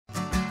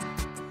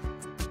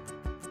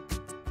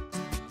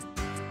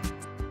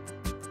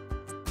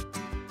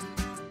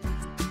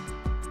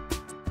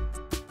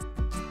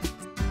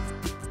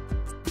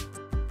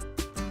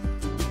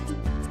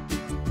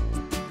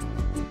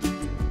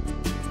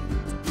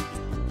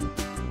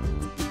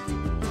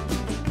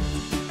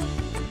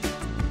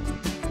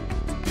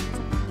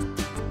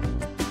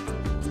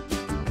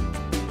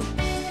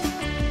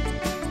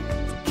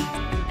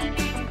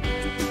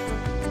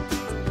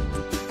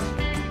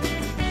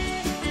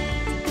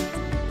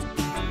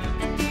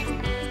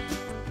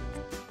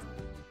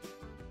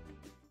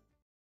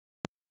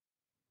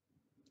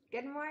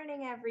Good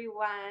morning,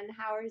 everyone.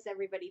 How is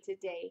everybody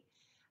today?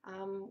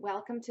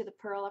 Welcome to the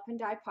Purl Up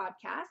Dye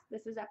podcast.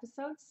 This is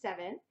episode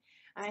 7.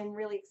 I'm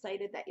really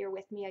excited that you're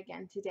with me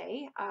again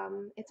today.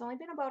 It's only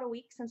been about a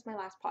week since my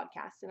last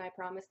podcast, and I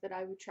promised that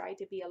I would try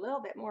to be a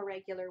little bit more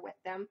regular with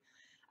them.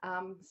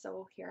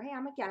 So here I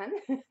am again.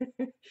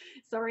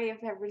 Sorry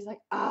if everybody's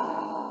like,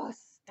 oh,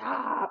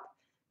 stop.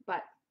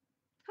 But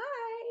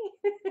hi.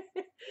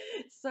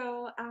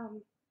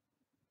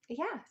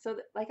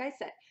 Like I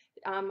said,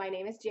 my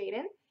name is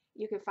Jaden.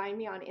 You can find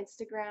me on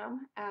Instagram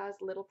as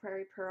Little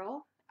Prairie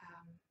Purl,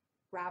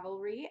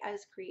 RAVELRY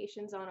as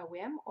Creations on a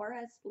Whim, or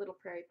as Little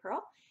Prairie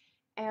Purl.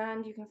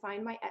 And you can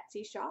find my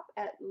Etsy shop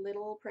at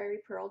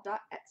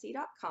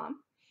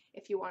littleprairiepearl.etsy.com.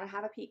 If you want to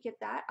have a peek at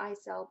that, I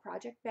sell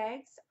project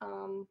bags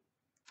and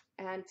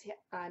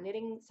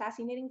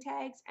sassy knitting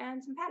tags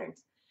and some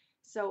patterns.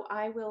 So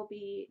I will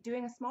be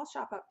doing a small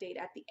shop update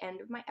at the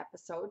end of my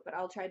episode, but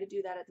I'll try to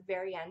do that at the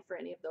very end for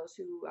any of those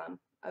who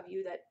of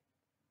you that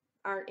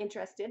aren't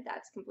interested.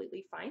 That's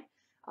completely fine.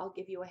 I'll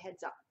give you a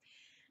heads up.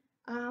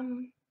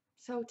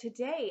 So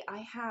today I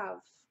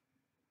have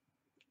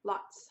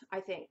lots, I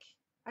think.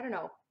 I don't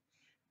know.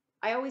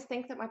 I always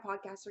think that my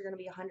podcasts are going to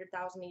be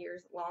 100,000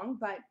 years long,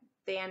 but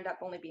they end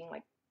up only being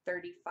like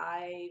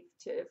 35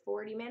 to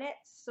 40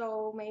 minutes.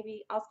 So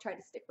maybe I'll try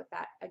to stick with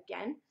that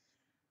again.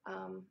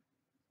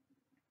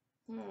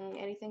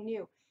 Anything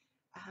new?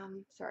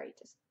 Sorry,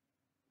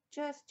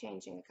 just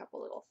changing a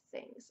couple little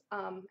things.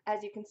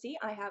 As you can see,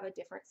 I have a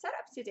different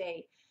setup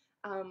today.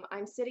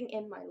 I'm sitting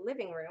in my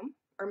living room,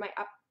 or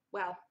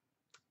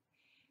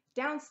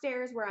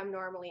downstairs where I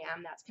normally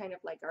am. That's kind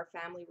of like our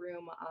family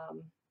room.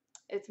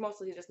 It's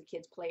mostly just the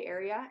kids' play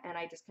area, and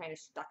I just kind of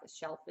stuck a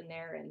shelf in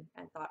there and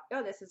thought,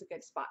 oh, this is a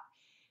good spot.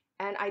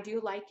 And I do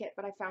like it,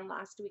 but I found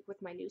last week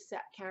with my new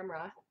set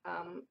camera,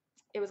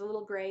 it was a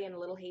little gray and a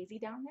little hazy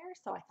down there,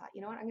 so I thought, you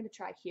know what, I'm going to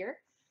try here.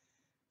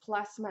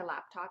 Plus, my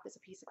laptop is a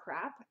piece of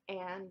crap,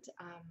 and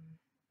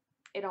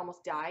it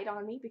almost died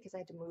on me because I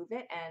had to move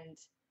it, and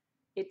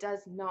it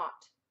does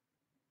not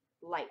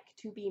like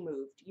to be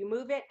moved. You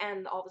move it,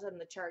 and all of a sudden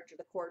the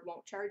cord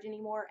won't charge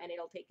anymore, and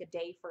it'll take a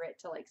day for it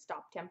to like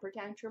stop temper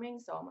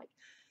tantruming. So I'm like,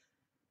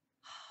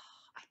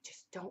 I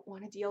just don't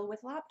want to deal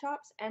with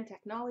laptops and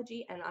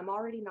technology, and I'm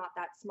already not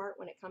that smart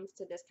when it comes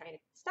to this kind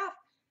of stuff.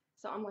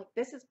 So I'm like,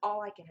 this is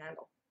all I can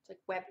handle.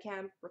 It's like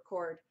webcam,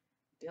 record,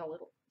 do a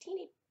little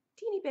teeny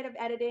bit of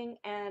editing,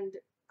 and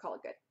call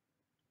it good.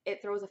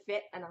 It throws a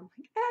fit, and I'm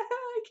like,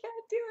 I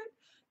can't do it.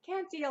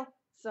 Can't deal.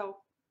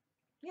 So,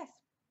 yes.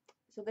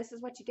 So this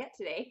is what you get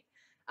today.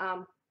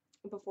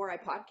 Before I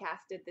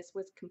podcasted, this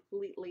was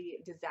completely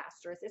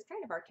disastrous. It's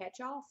kind of our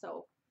catch-all,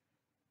 so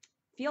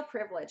feel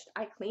privileged.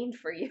 I cleaned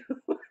for you.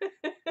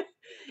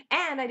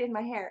 And I did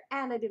my hair,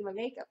 and I did my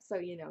makeup, so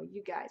you know,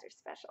 you guys are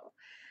special.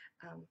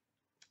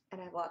 And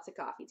I have lots of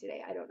coffee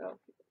today. I don't know.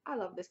 I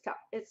love this cup.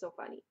 It's so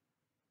funny.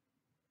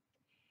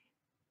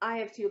 I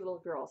have 2 little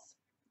girls,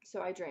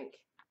 so I drink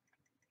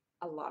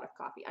a lot of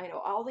coffee. I know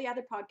all the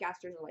other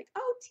podcasters are like,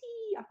 oh,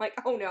 tea. I'm like,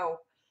 oh no,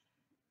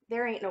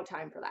 there ain't no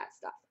time for that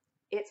stuff.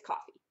 It's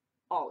coffee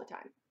all the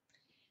time.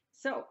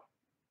 So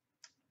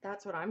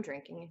that's what I'm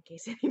drinking, in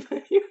case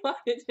anybody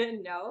wanted to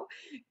know.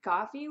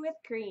 Coffee with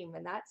cream,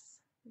 and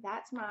that's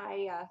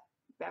my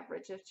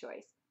beverage of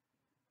choice.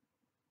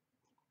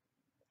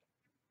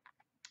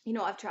 You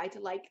know, I've tried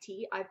to like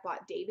tea. I've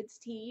bought David's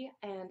tea,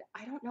 and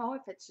I don't know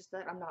if it's just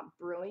that I'm not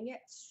brewing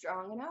it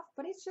strong enough,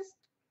 but it's just,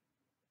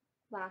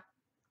 like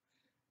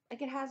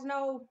it has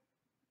no,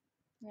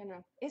 I don't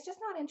know, it's just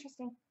not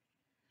interesting.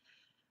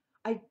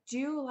 I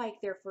do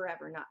like their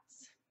Forever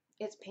Nuts.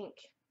 It's pink.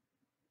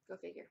 Go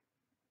figure.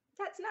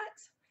 That's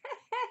nuts.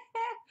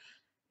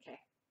 Okay.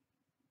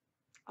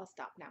 I'll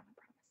stop now, I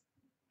promise.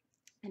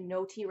 And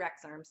no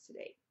T-Rex arms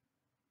today.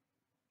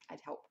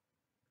 I'd hope.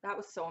 That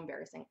was so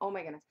embarrassing. Oh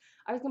my goodness.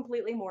 I was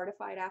completely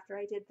mortified after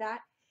I did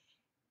that.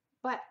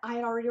 But I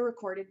had already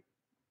recorded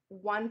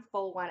one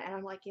full one, and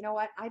I'm like, you know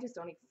what? I just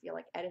don't even feel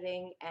like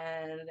editing,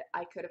 and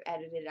I could have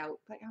edited it out.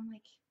 But I'm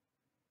like,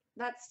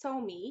 that's so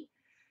me.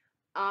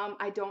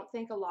 I don't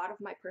think a lot of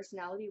my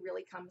personality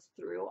really comes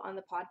through on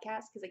the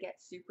podcast because I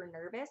get super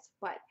nervous,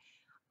 but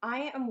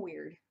I am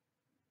weird.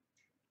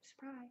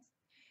 Surprise.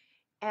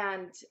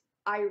 And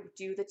I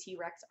do the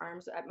T-Rex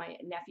arms at my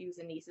nephews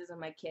and nieces and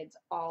my kids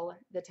all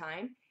the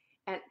time,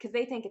 and because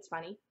they think it's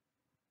funny,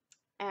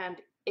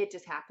 and it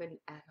just happened,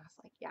 and I was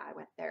like, yeah, I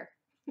went there.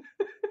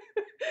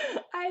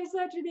 I'm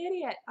such an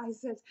idiot. I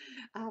said,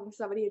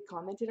 somebody had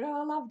commented, oh,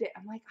 I loved it.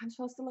 I'm like, I'm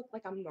supposed to look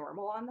like I'm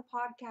normal on the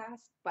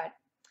podcast, but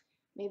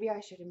maybe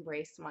I should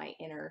embrace my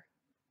inner,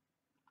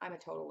 I'm a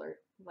total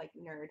like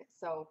nerd,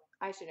 so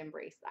I should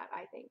embrace that,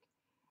 I think.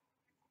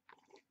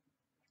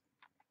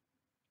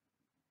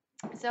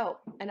 So,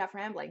 enough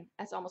rambling.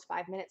 That's almost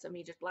 5 minutes of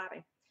me just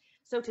blabbing.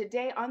 So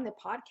today on the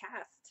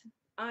podcast,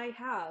 I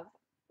have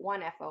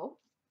one FO.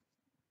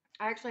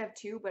 I actually have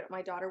 2, but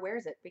my daughter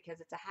wears it because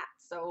it's a hat,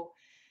 so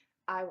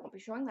I won't be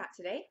showing that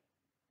today.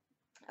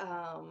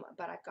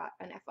 But I've got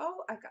an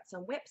FO, I've got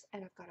some whips,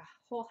 and I've got a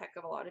whole heck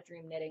of a lot of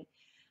dream knitting.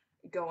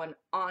 going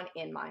on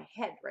in my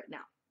head right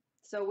now.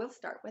 So we'll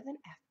start with an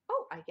F.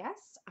 Oh, I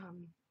guess.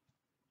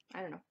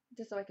 I don't know,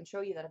 just so I can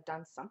show you that I've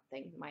done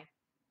something in my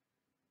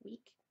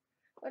week.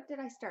 What did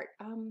I start?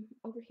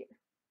 Over here.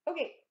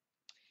 Okay,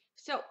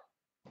 so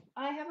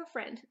I have a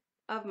friend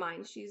of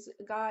mine. She's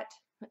got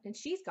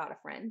a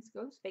friend.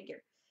 Go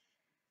figure.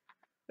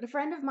 But a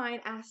friend of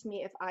mine asked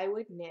me if I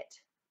would knit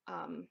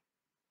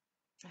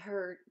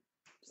her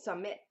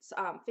some mitts,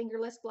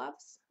 fingerless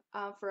gloves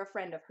for a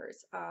friend of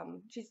hers.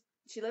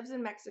 She lives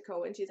in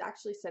Mexico and she's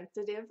actually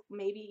sensitive.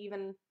 Maybe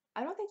even,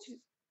 I don't think she's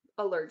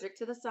allergic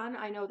to the sun.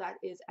 I know that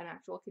is an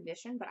actual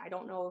condition, but I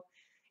don't know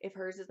if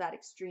hers is that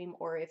extreme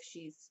or if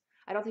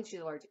I don't think she's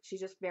allergic.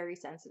 She's just very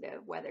sensitive,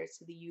 whether it's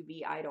to the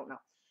UV, I don't know.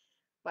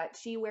 But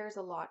she wears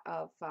a lot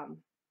of,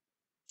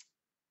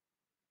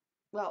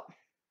 well,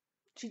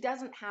 she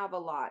doesn't have a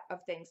lot of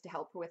things to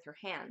help her with her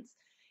hands.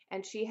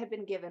 And she had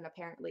been given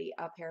apparently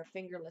a pair of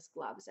fingerless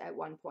gloves at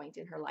one point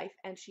in her life,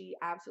 and she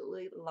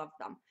absolutely loved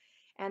them.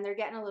 And they're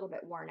getting a little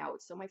bit worn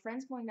out. So my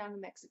friend's going down to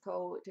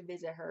Mexico to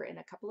visit her in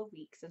a couple of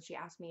weeks, and she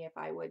asked me if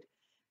I would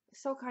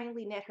so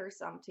kindly knit her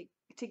some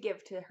to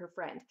give to her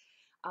friend.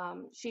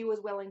 She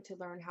was willing to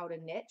learn how to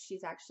knit.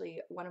 She's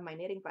actually one of my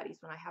knitting buddies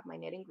when I have my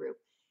knitting group,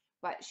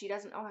 but she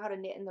doesn't know how to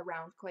knit in the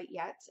round quite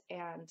yet,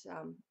 and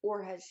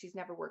she's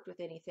never worked with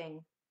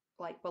anything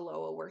like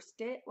below a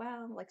worsted,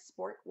 well, like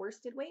sport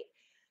worsted weight.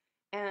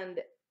 And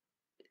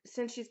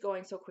since she's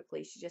going so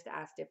quickly, she just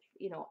asked if,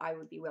 I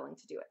would be willing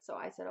to do it. So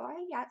I said, oh,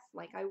 yes,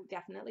 like I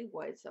definitely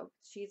would. So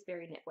she's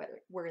very knit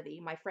worthy.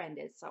 My friend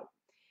is, so.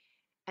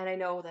 And I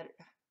know that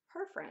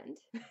her friend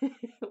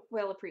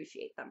will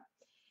appreciate them.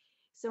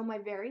 So my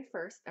very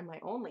first and my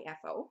only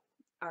FO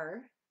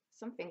are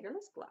some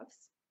fingerless gloves.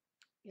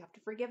 You have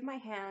to forgive my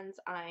hands.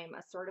 I'm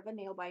a sort of a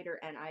nail biter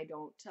and I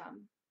don't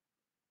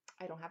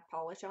have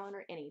polish on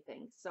or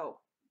anything. So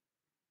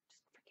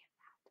just forget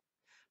that.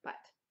 But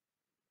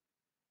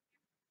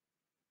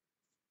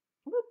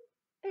whoop,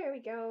 there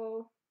we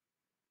go.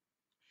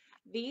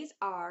 These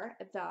are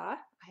I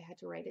had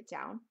to write it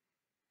down,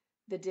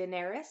 the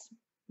Daenerys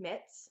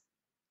mitts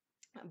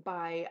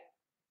by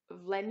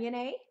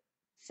Vlenene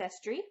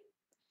Sestry.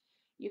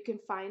 You can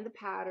find the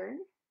pattern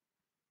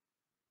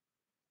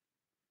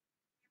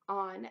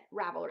on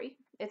Ravelry.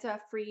 It's a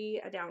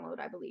free download,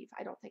 I believe.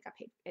 I don't think I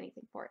paid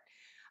anything for it.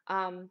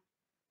 And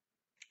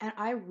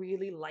I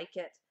really like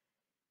it.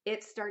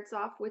 It starts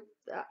off with,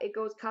 it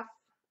goes cuff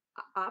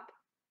up,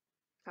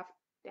 cuff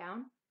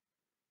down,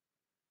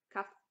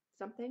 cuff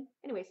something.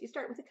 Anyways, you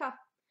start with a cuff.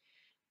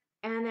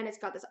 And then it's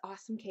got this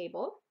awesome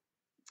cable,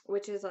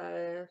 which is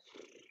a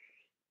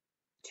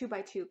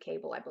 2x2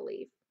 cable, I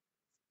believe.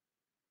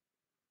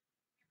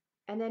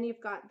 And then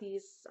you've got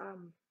these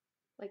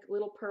like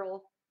little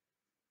pearl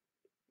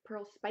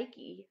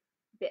spiky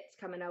bits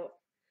coming out.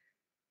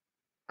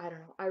 I don't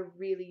know. I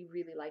really,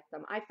 really like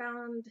them. I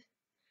found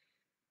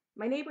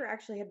my neighbor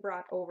actually had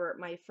brought over,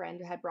 my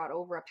friend had brought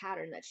over a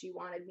pattern that she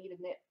wanted me to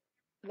knit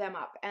them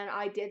up, and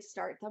I did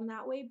start them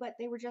that way, but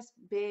they were just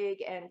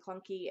big and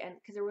clunky, and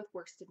because they're with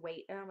worsted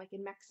weight, and I'm like,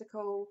 in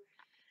Mexico,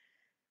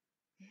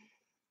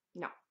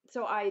 no.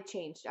 So I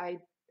changed. I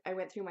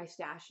went through my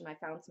stash and I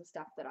found some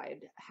stuff that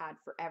I'd had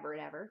forever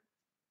and ever.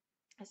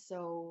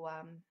 So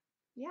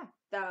yeah,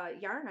 the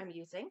yarn I'm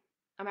using,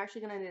 I'm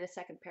actually going to knit a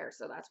second pair,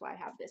 so that's why I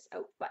have this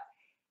out, but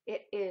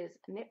it is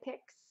Knit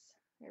Picks.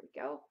 There we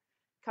go.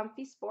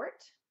 Comfy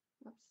Sport.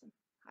 Oops,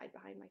 hide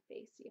behind my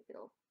face, see if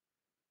it'll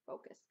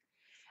focus.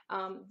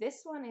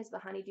 This one is the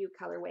Honeydew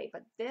colorway,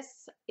 but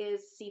this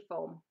is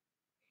Seafoam.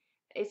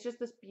 It's just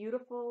this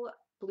beautiful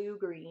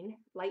blue-green,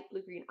 light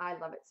blue-green. I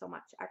love it so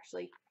much,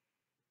 actually.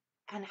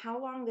 And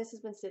how long this has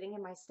been sitting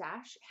in my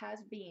stash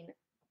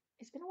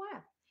it's been a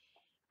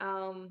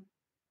while.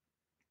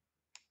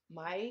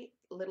 My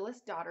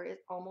littlest daughter is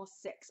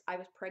almost 6. I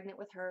was pregnant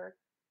with her,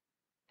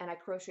 and I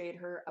crocheted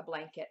her a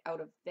blanket out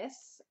of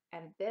this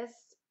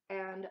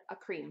and a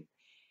cream.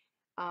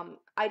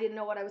 I didn't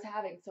know what I was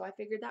having, so I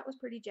figured that was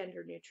pretty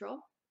gender neutral.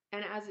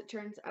 And as it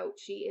turns out,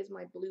 she is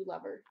my blue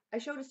lover. I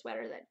showed a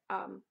sweater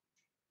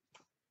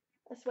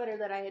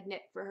that I had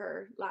knit for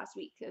her last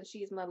week, and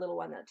she's my little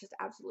one that just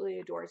absolutely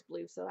adores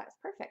blue, so that's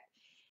perfect.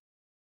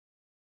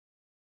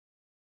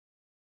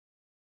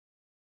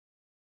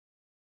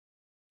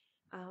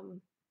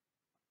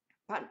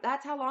 But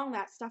that's how long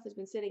that stuff has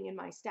been sitting in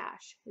my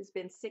stash. It's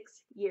been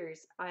 6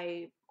 years.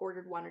 I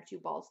ordered 1 or 2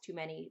 balls too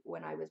many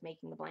when I was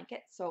making the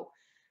blanket, so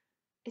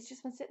it's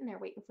just been sitting there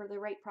waiting for the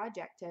right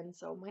project. And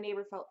so my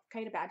neighbor felt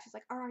kind of bad. She's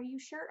like, are you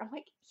sure? I'm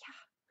like,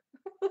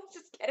 yeah,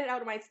 just get it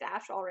out of my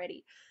stash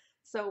already.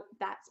 So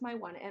that's my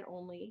one and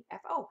only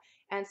FO.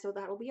 And so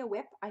that'll be a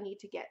whip. I need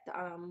to get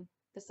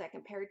the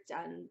second pair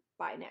done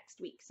by next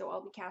week. So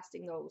I'll be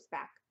casting those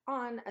back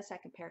on a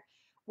second pair.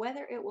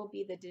 Whether it will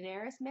be the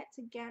Daenerys mitts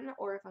again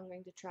or if I'm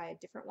going to try a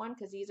different one,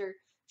 because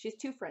she has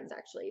 2 friends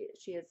actually.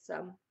 She has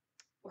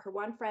her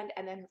one friend,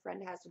 and then her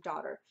friend has a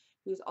daughter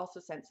who's also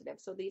sensitive.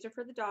 So these are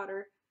for the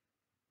daughter,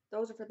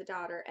 those are for the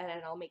daughter, and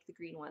then I'll make the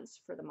green ones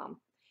for the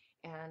mom.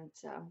 And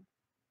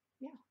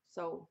yeah,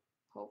 so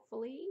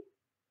hopefully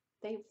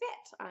they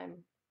fit.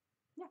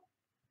 Yeah,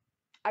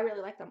 I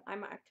really like them.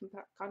 I'm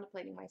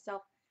contemplating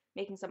myself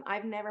making some.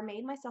 I've never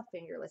made myself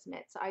fingerless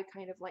mitts. I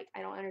kind of like,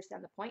 I don't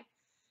understand the point.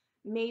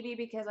 Maybe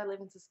because I live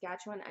in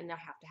Saskatchewan and I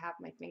have to have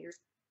my fingers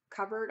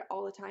covered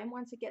all the time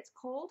once it gets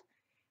cold.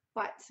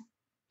 But,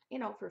 you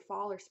know, for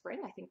fall or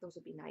spring, I think those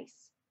would be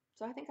nice.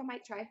 So I think I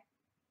might try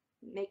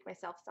make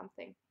myself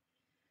something.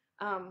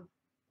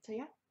 So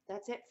yeah,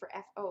 that's it for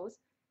FOs.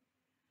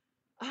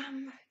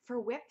 For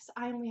whips,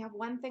 I only have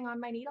one thing on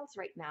my needles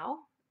right now.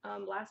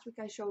 Last week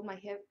I showed my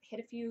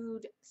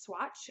Hitofude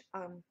swatch.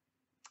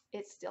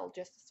 It's still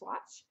just a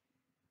swatch.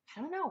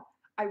 I don't know.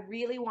 I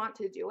really want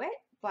to do it,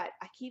 but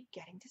I keep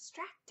getting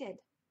distracted.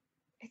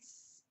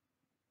 It's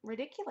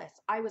ridiculous.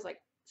 I was like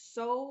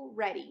so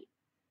ready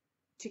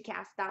to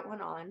cast that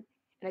one on, and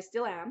I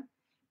still am,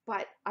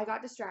 but I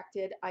got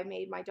distracted. I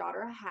made my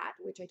daughter a hat,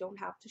 which I don't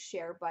have to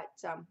share, but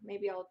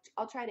maybe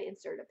I'll try to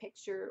insert a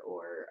picture,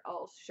 or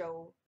I'll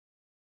show.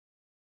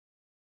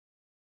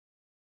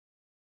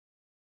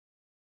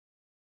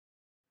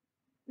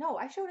 No,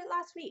 I showed it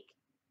last week.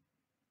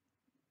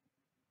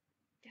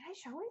 Did I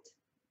show it?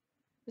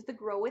 It was the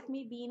Grow With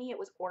Me beanie. It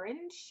was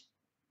orange.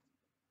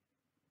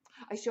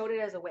 I showed it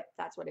as a whip.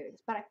 That's what it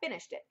is. But I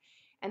finished it.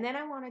 And then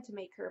I wanted to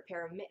make her a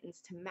pair of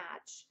mittens to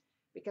match,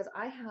 because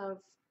I have,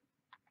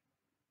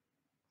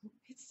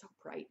 it's so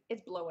bright.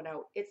 It's blowing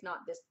out. It's not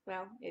this,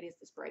 well, it is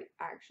this bright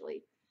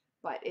actually,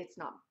 but it's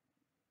not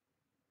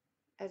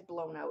as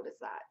blown out as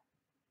that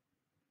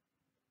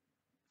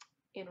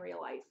in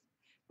real life.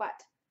 But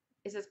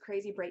it's this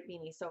crazy bright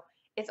beanie. So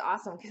it's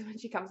awesome because when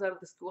she comes out of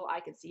the school, I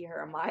can see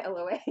her a mile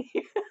away.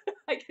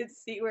 I can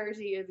see where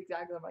she is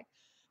exactly. I'm like,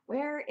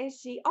 where is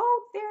she?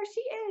 Oh, there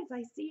she is.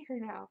 I see her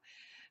now.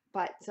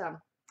 But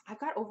I've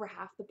got over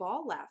half the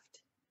ball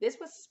left. This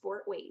was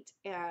sport weight,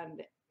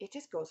 and it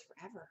just goes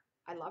forever.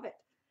 I love it.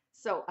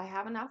 So I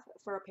have enough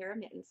for a pair of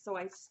mittens. So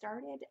I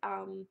started,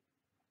 what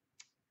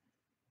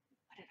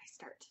did I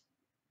start?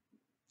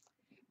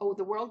 Oh,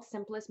 the World's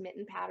Simplest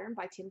Mitten Pattern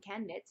by Tin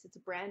Can Knits. It's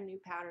a brand new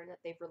pattern that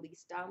they've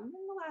released in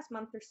the last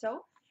month or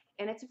so,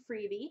 and it's a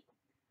freebie.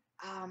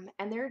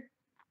 And their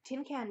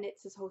Tin Can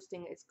Knits is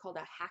hosting, it's called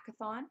a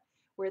hackathon,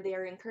 where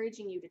they're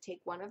encouraging you to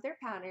take one of their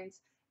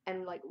patterns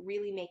and like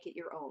really make it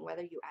your own,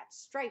 whether you add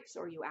stripes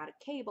or you add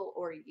a cable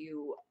or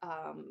you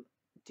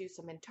do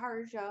some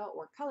intarsia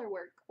or color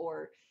work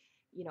or,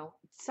 you know,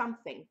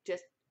 something.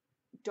 Just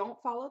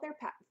don't follow their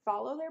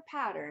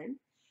pattern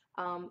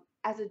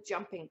as a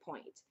jumping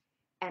point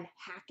and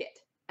hack it.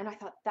 And I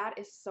thought that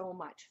is so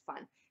much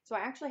fun. So I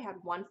actually had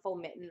one full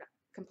mitten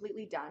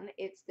completely done.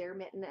 It's their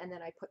mitten, and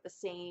then I put the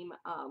same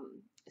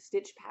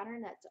stitch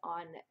pattern that's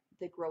on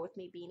the Grow With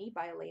Me beanie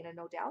by Elena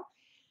Nodel.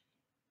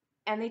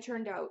 And they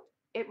turned out,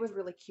 it was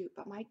really cute,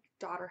 but my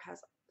daughter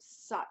has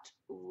such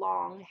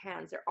long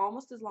hands. They're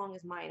almost as long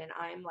as mine, and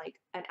I'm like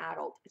an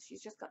adult.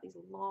 She's just got these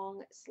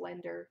long,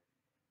 slender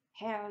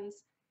hands.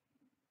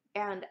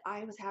 And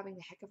I was having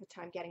the heck of a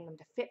time getting them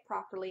to fit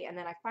properly. And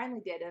then I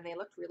finally did, and they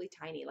looked really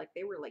tiny. Like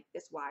they were like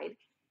this wide.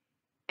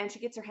 And she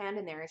gets her hand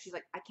in there, and she's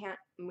like, I can't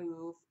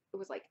move. It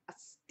was like a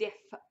stiff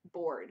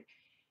board.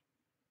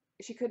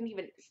 She couldn't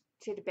even,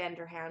 she had to bend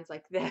her hands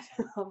like this.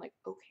 I'm like,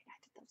 okay, I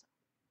did those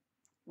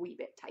a wee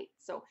bit tight.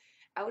 So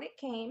out it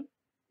came,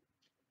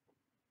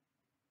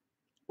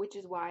 which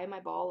is why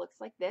my ball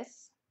looks like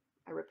this.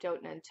 I ripped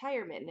out an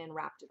entire mitten and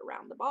wrapped it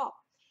around the ball.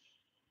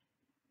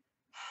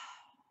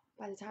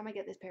 By the time I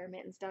get this pair of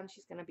mittens done,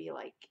 she's going to be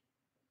like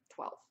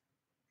 12.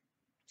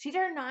 She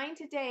turned 9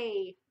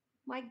 today.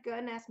 My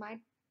goodness, my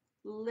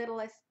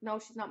littlest. No,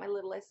 she's not my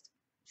littlest.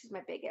 She's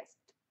my biggest.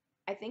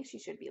 I think she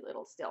should be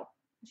little still.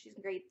 She's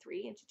in grade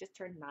 3 and she just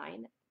turned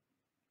 9.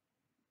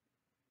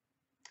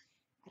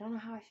 I don't know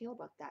how I feel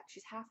about that.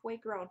 She's halfway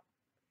grown.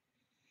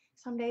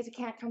 Some days it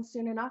can't come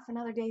soon enough, and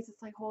other days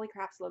it's like, holy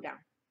crap, slow down.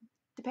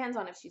 Depends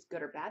on if she's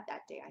good or bad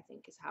that day, I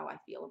think, is how I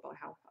feel about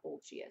how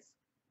old she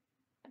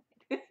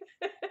is.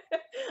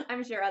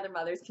 I'm sure other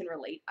mothers can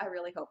relate. I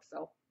really hope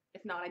so.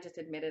 If not, I just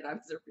admitted I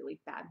was a really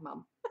bad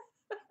mom.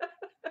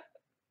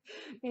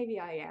 Maybe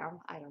I am.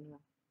 I don't know.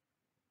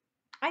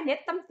 I knit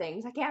them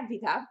things. I can't be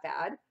that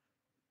bad.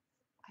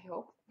 I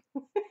hope.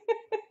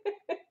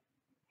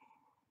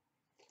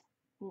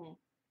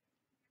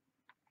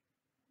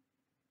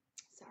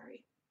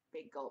 Sorry.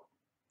 Big gulp.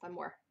 One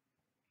more.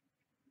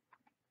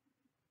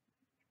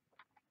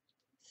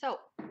 So,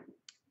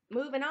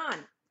 moving on.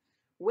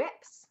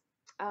 Whips.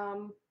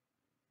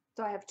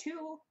 So I have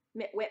 2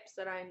 mitt whips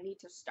that I need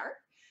to start.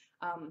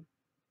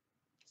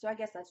 So I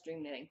guess that's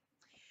dream knitting.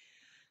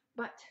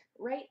 But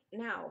right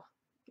now,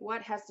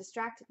 what has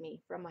distracted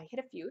me from my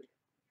Hitofude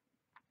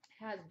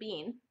has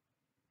been,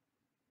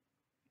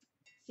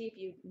 see if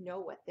you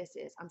know what this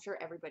is. I'm sure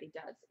everybody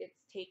does. It's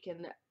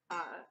taken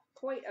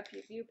quite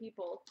a few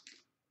people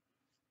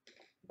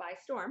by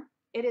storm.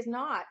 It is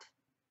not,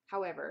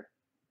 however,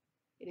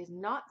 it is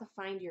not the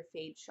Find Your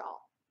Fade shawl.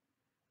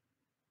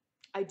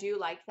 I do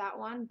like that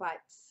one,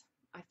 but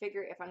I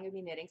figure if I'm going to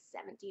be knitting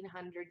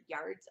 1,700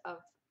 yards of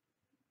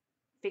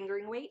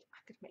fingering weight, I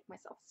could make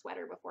myself a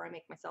sweater before I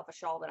make myself a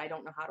shawl that I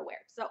don't know how to wear.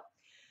 So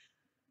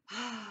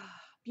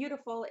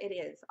Beautiful it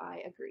is,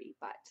 I agree,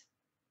 but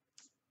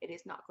it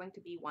is not going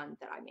to be one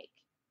that I make.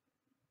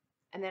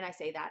 And then I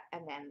say that,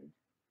 and then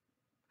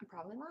I'm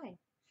probably lying.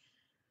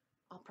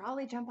 I'll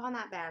probably jump on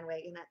that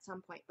bandwagon at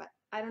some point, but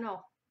I don't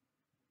know.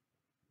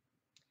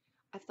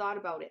 I've thought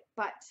about it,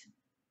 but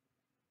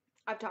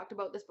I've talked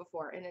about this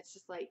before, and it's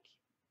just like,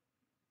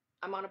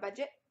 I'm on a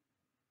budget,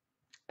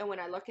 and when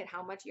I look at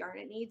how much yarn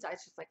it needs, I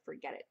just like,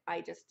 forget it.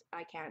 I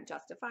can't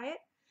justify it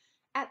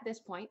at this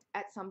point.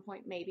 At some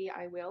point, maybe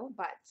I will,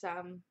 but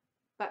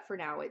for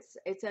now, it's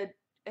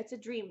a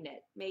dream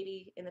knit,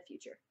 maybe in the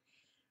future.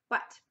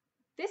 But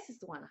this is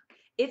the one.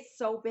 It's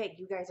so big,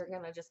 you guys are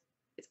gonna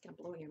it's gonna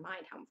blow your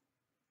mind how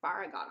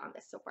far I got on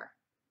this so far.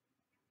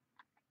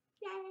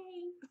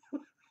 Yay!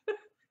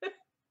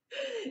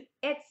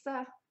 It's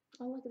oh,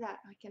 look at that.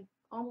 I can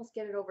almost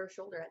get it over her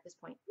shoulder at this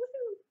point.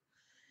 Woohoo!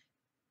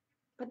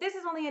 But this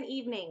is only an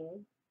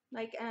evening,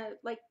 like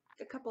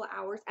a couple of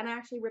hours, and I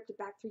actually ripped it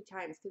back 3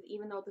 times because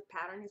even though the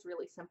pattern is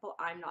really simple,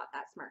 I'm not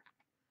that smart.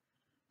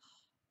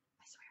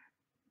 I swear.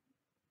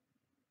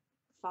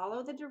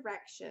 Follow the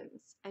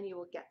directions and you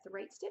will get the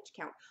right stitch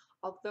count.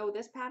 Although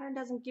this pattern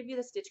doesn't give you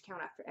the stitch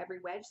count after every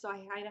wedge, so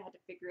I kind of had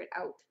to figure it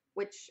out,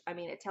 which, I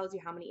mean, it tells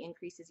you how many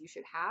increases you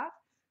should have,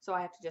 so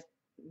I have to just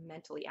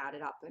mentally add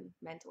it up, and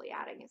mentally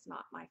adding is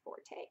not my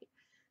forte.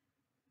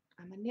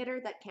 I'm a knitter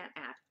that can't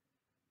add.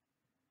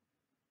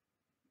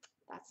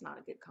 That's not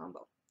a good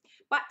combo.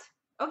 But,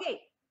 okay,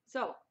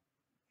 so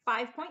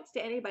 5 points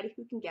to anybody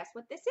who can guess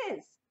what this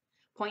is.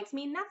 Points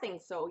mean nothing,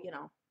 so, you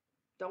know,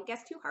 don't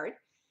guess too hard.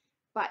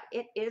 But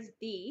it is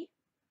the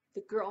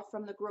girl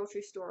from the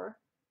grocery store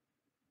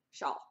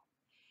shawl.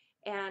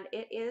 And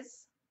it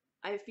is,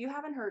 if you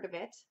haven't heard of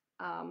it,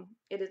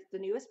 it is the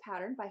newest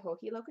pattern by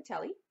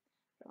Locatelli.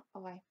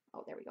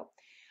 Oh, there we go.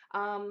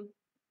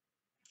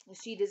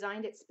 She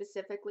designed it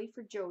specifically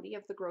for Jody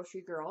of the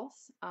Grocery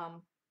Girls.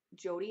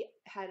 Jody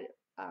had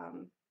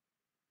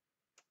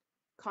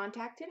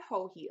contacted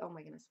Hohi. Oh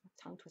my goodness,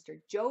 tongue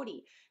twister.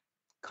 Jody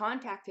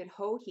contacted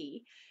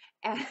Hohi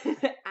and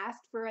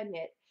asked for a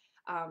knit,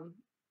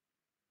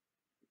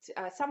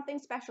 something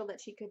special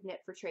that she could knit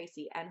for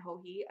Tracy, and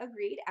Hohi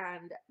agreed,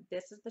 and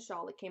this is the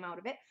shawl that came out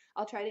of it.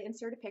 I'll try to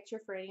insert a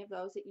picture for any of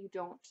those that you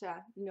don't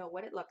know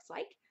what it looks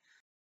like.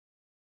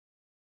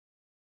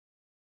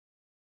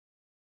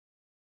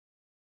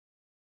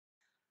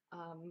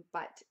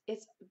 But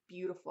it's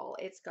beautiful.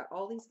 It's got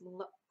all these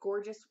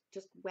gorgeous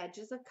just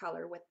wedges of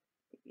color with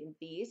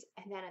these,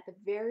 and then at the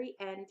very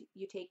end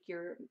you take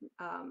your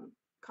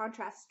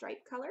contrast stripe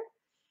color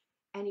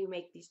and you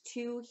make these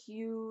 2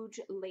 huge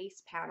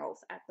lace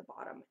panels at the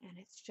bottom, and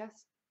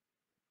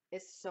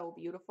it's so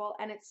beautiful,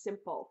 and it's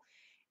simple,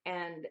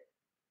 and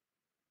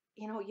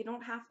you know, you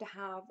don't have to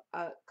have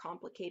a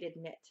complicated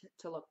knit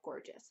to look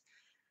gorgeous.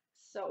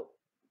 So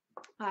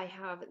I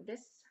have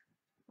this.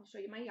 I'll show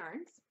you my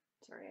yarns.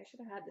 Sorry, I should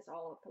have had this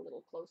all up a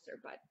little closer,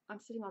 but I'm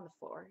sitting on the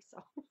floor,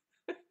 so.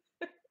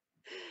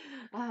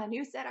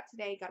 New setup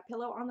today. Got a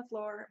pillow on the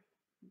floor,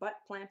 butt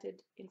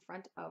planted in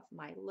front of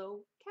my low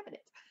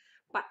cabinet.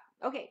 But,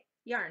 okay,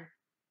 yarn.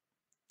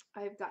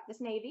 I've got this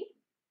navy.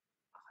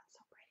 Oh, it's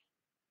so pretty.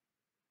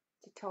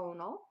 It's a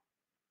tonal.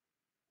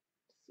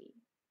 Let's see.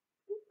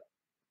 Oop.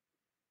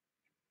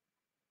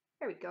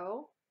 There we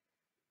go.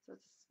 So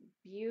it's this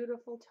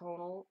beautiful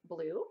tonal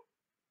blue.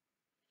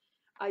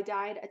 I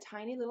dyed a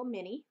tiny little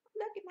mini.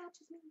 Look, it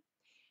matches me.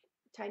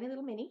 Tiny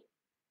little mini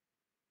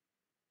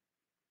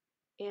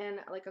in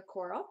like a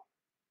coral.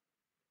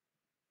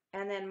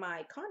 And then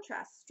my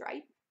contrast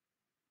stripe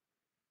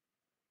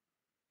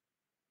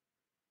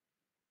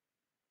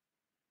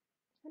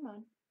come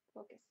on,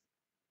 focus.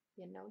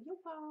 You know you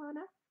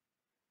wanna.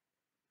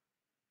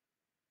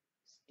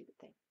 Stupid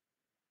thing.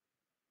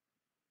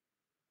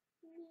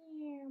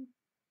 Yeah.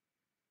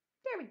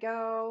 There we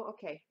go.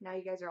 Okay, now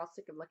you guys are all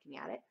sick of looking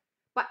at it.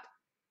 But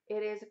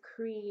it is a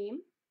cream,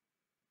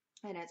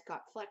 and it's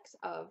got flecks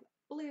of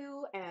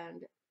blue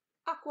and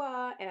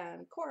aqua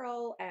and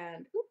coral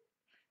and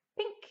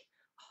pink.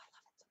 Oh, I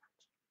love it so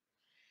much.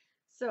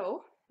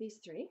 So these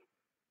 3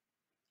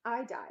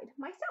 I dyed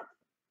myself.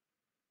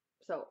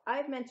 So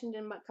I've mentioned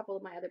in a couple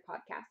of my other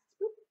podcasts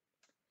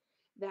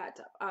that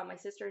my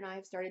sister and I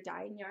have started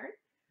dyeing yarn.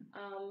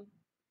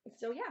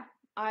 So yeah,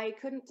 I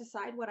couldn't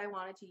decide what I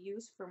wanted to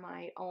use for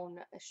my own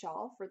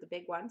shawl for the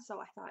big one. So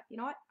I thought, you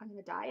know what, I'm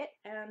going to dye it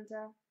and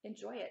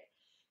enjoy it.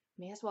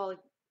 May as well.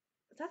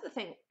 That's the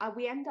thing.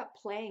 We end up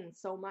playing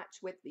so much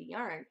with the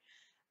yarn,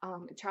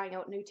 trying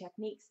out new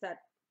techniques, that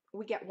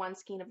we get 1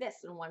 skein of this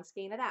and 1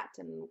 skein of that.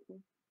 And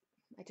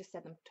I just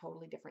said them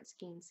totally different.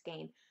 Skein.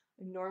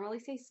 I normally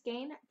say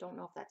skein. Don't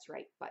know if that's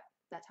right, but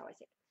that's how I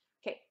say it.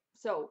 Okay,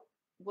 so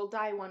we'll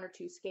dye 1 or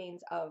 2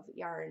 skeins of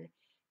yarn,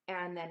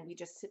 and then we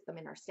just sit them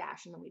in our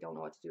stash, and then we don't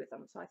know what to do with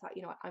them. So I thought,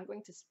 you know what, I'm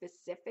going to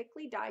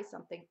specifically dye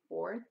something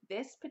for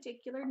this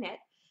particular knit,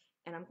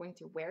 and I'm going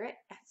to wear it.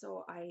 And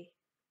so I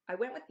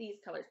went with these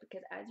colors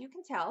because, as you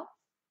can tell,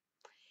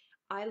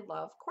 I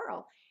love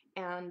coral,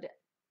 and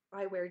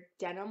I wear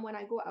denim when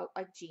I go out,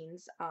 like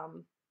jeans,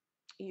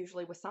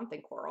 usually with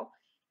something coral.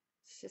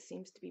 It just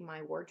seems to be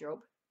my wardrobe.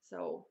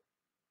 So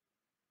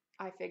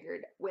I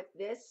figured with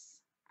this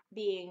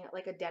being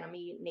like a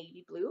denim-y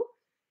navy blue,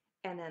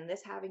 and then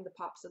this having the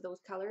pops of those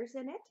colors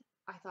in it,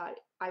 I thought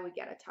I would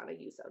get a ton of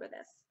use out of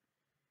this.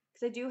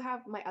 Because I do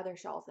have my other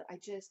shawls that I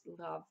just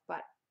love,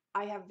 but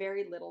I have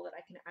very little that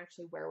I can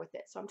actually wear with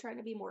it. So I'm trying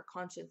to be more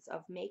conscious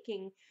of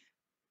making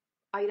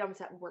items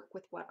that work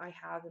with what I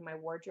have in my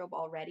wardrobe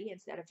already,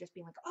 instead of just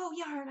being like, oh,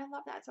 yarn, I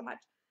love that so much.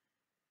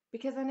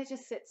 Because then it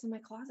just sits in my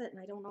closet and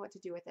I don't know what to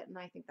do with it, and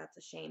I think that's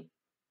a shame.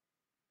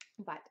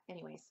 But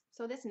anyways,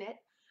 so this knit,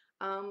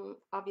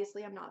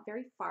 obviously I'm not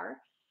very far,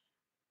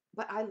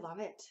 but I love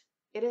it.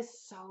 It is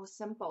so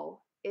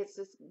simple. It's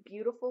this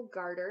beautiful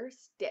garter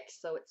stitch,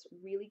 so it's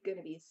really going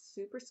to be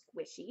super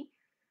squishy.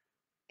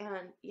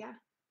 And yeah,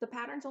 the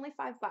pattern's only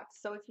 $5.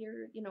 So if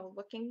you're,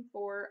 looking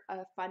for a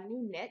fun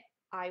new knit,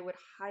 I would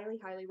highly,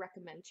 highly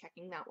recommend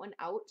checking that one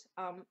out.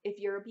 If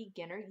you're a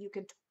beginner, you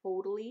can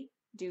totally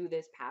do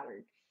this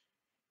pattern.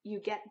 You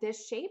get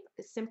this shape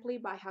simply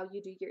by how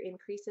you do your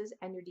increases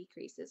and your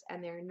decreases,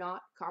 and they're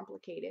not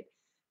complicated.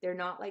 They're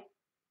not like,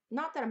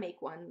 not that a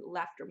make one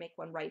left or make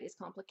one right is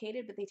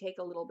complicated, but they take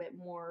a little bit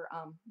more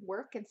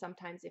work, and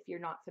sometimes if you're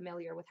not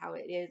familiar with how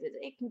it is,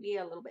 it can be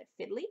a little bit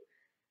fiddly.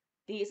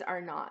 These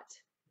are not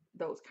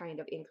those kind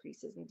of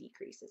increases and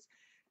decreases.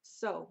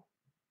 So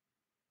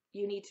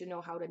you need to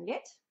know how to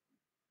knit.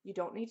 You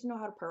don't need to know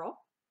how to purl.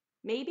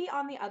 Maybe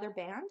on the other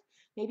band,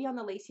 maybe on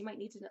the lace, you might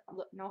need to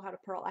know how to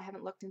purl. I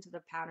haven't looked into the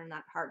pattern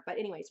that hard. But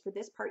anyways, for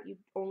this part, you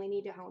only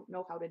need to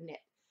know how to knit.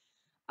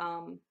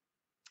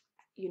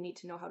 You need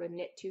to know how to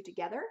knit two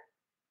together,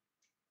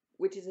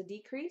 which is a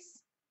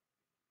decrease.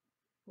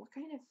 What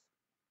kind of...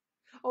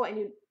 Oh, and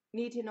you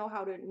need to know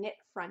how to knit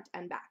front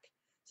and back.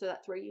 So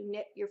that's where you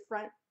knit your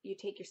front, you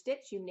take your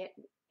stitch, you knit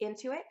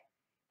into it,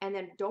 and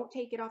then don't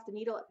take it off the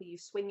needle, but you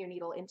swing your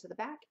needle into the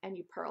back and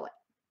you purl it.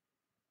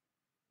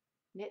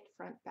 Knit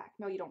front, back.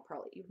 No, you don't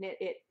purl it. You knit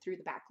it through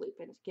the back loop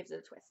and it gives it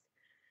a twist.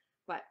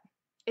 But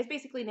it's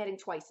basically knitting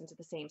twice into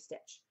the same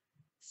stitch.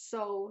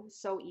 So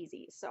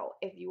easy. So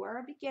if you are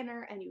a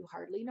beginner and you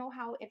hardly know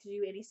how to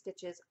do any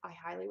stitches, I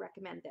highly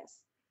recommend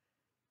this.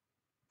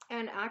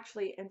 And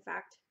actually, in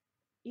fact,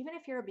 even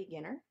if you're a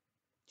beginner,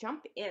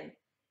 jump in.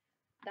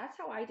 That's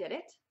how I did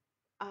it.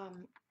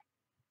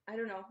 I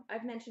don't know.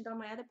 I've mentioned on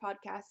my other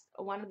podcast,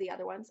 one of the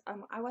other ones,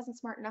 I wasn't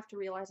smart enough to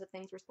realize that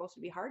things were supposed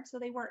to be hard, so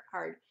they weren't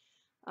hard.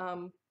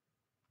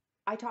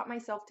 I taught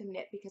myself to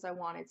knit because I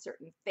wanted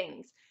certain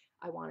things.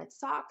 I wanted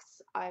socks,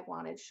 I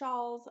wanted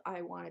shawls,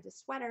 I wanted a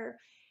sweater,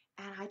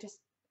 and I just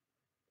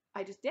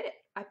did it.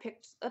 I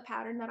picked a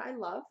pattern that I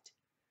loved,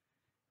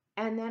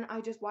 and then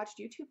I just watched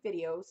YouTube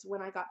videos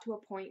when I got to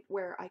a point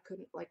where I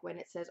couldn't, like when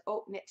it says,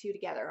 oh, knit two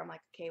together, I'm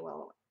like, okay,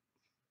 well,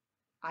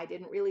 I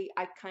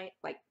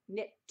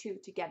knit two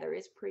together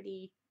is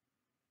pretty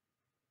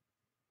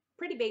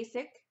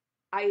basic.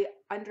 I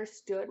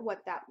understood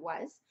what that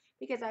was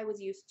because I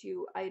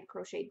had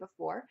crocheted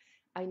before.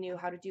 I knew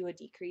how to do a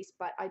decrease,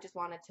 but I just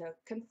wanted to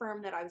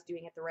confirm that I was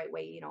doing it the right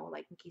way,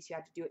 like in case you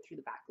had to do it through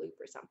the back loop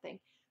or something.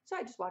 So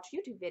I just watched a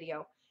YouTube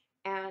video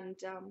and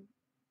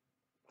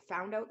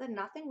found out that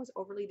nothing was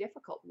overly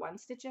difficult. One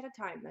stitch at a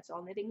time. That's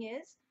all knitting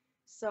is.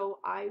 So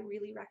I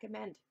really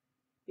recommend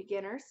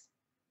beginners,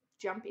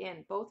 jump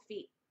in, both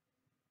feet,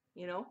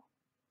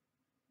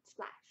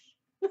 splash.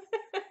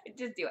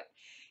 Just do it.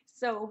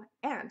 So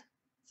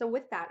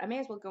with that, I may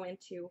as well go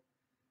into,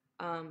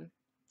 I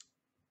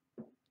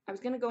was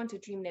going to go into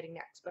dream knitting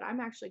next, but I'm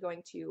actually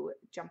going to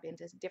jump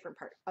into a different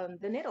part,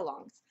 the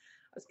knit-alongs.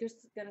 I was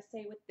just going to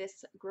say with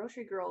this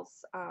Grocery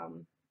Girls,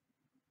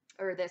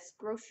 or the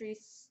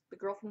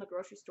girl from the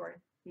grocery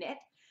store knit,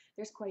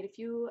 there's quite a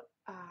few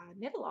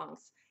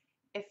knit-alongs.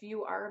 If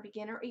you are a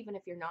beginner, even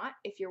if you're not,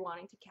 if you're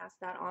wanting to cast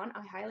that on,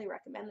 I highly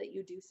recommend that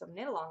you do some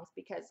knit-alongs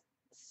because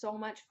so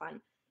much fun.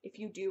 If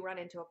you do run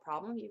into a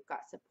problem, you've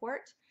got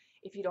support.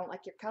 If you don't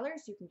like your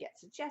colors, you can get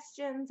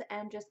suggestions,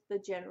 and just the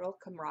general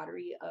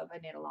camaraderie of a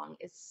knit-along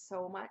is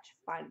so much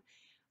fun.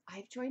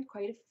 I've joined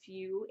quite a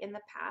few in the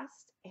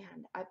past,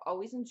 and I've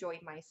always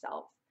enjoyed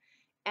myself.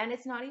 And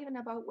it's not even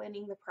about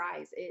winning the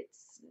prize.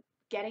 It's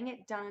getting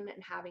it done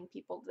and having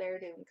people there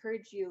to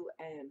encourage you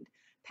and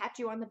pat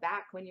you on the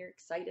back when you're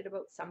excited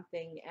about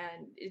something,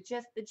 and it's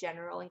just the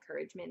general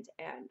encouragement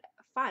and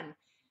fun.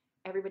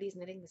 Everybody's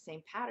knitting the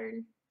same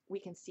pattern. We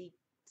can see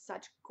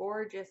such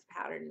gorgeous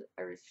patterns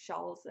or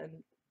shawls and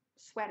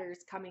sweaters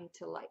coming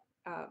to light,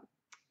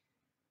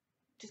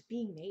 just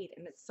being made,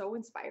 and it's so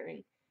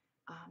inspiring.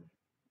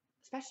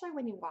 Especially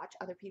when you watch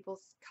other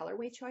people's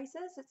colorway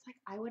choices, it's like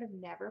I would have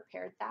never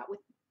paired that with,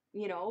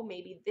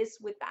 maybe this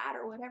with that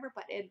or whatever,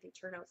 but they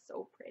turn out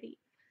so pretty.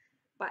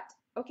 But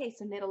okay,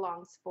 so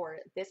knit-alongs for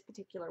this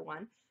particular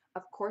one.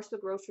 Of course, the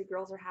Grocery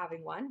Girls are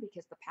having one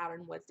because the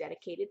pattern was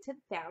dedicated to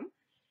them.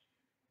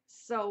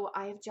 So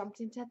I've jumped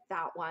into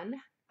that one.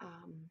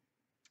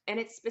 And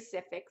it's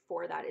specific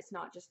for that. It's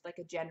not just like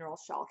a general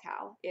shawl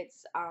cowl.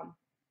 It's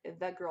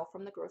the girl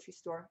from the grocery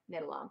store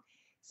knit-along.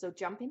 So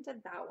jump into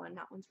that one.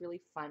 That one's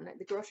really fun.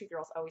 The Grocery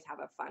Girls always have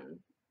a fun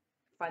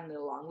fun knit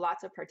along,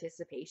 lots of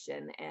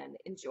participation and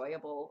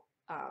enjoyable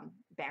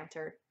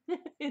banter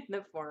in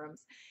the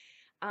forums.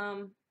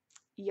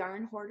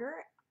 Yarn Hoarder,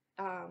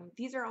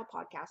 these are all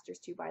podcasters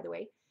too, by the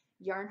way.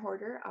 Yarn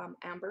Hoarder,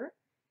 Amber,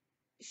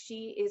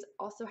 she is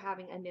also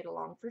having a knit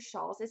along for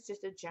shawls. It's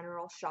just a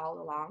general shawl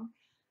along,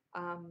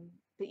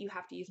 but you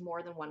have to use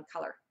more than one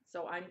color.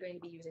 So I'm going to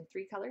be using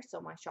 3 colors,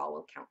 so my shawl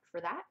will count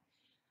for that.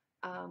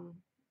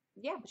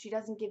 Yeah, but she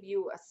doesn't give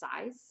you a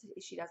size.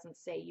 She doesn't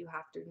say you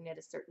have to knit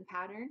a certain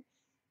pattern.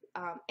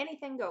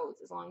 Anything goes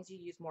as long as you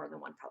use more than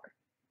one color.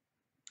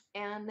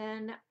 And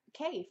then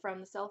Kay from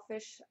the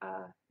Selfish,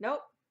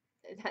 nope,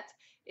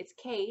 it's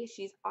Kay.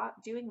 She's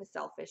doing the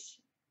Selfish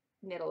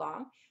knit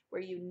along,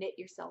 where you knit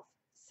yourself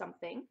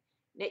something.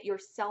 Knit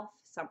yourself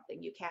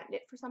something. You can't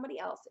knit for somebody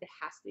else. It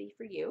has to be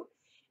for you.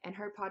 And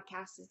her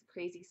podcast is the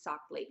Crazy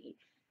Sock Lady.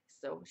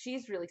 So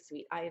she's really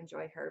sweet. I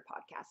enjoy her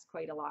podcast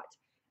quite a lot.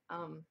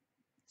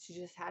 She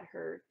just had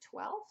her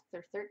 12th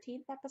or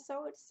 13th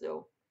episode.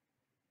 So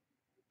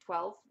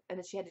 12, and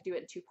then she had to do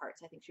it in 2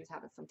 parts. I think she was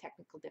having some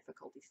technical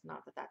difficulties.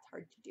 Not that that's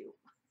hard to do.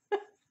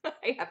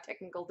 I have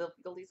technical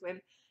difficulties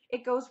when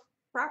it goes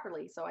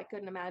properly, so I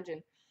couldn't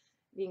imagine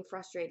being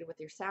frustrated with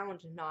your sound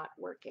not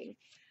working.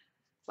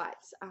 But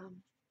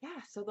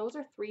yeah, so those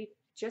are 3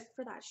 just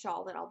for that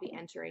shawl that I'll be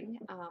entering.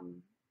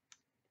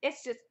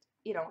 It's just,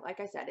 you know, like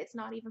I said, it's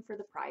not even for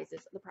the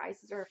prizes. The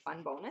prizes are a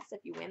fun bonus if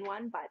you win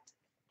one, but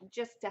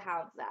just to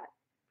have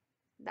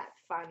that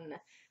fun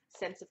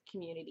sense of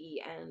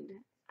community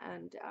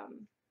and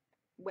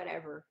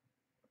whatever,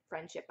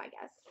 friendship, I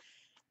guess.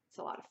 It's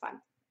a lot of fun.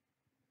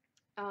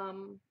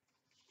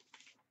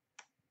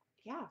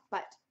 Yeah,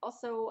 but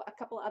also a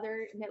couple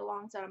other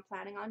knit-alongs that I'm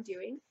planning on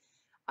doing.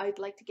 I'd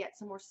like to get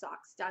some more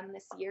socks done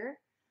this year.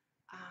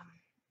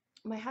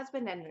 My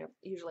husband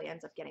usually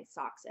ends up getting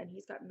socks, and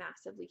he's got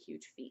massively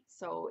huge feet,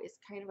 so it's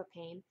kind of a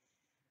pain.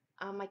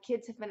 My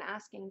kids have been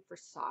asking for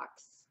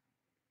socks,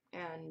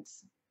 and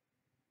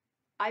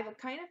I've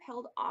kind of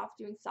held off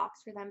doing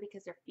socks for them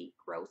because their feet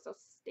grow so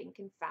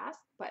stinking fast,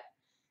 but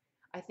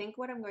I think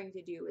what I'm going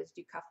to do is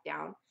do cuff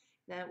down.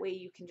 That way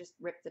you can just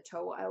rip the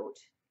toe out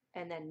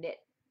and then knit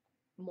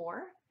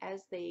more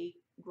as they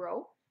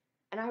grow.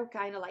 And I would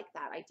kind of like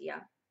that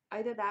idea.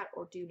 Either that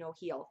or do no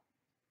heel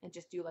and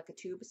just do like a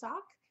tube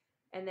sock.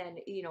 And then,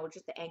 you know,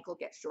 just the ankle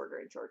gets shorter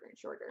and shorter and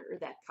shorter, or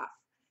that cuff.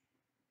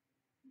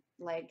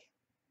 Leg,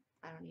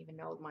 I don't even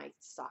know my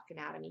sock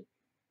anatomy,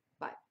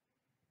 but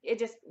it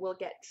just will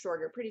get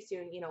shorter pretty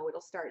soon. You know, it'll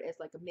start as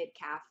like a mid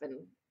calf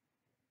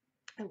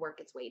and work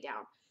its way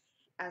down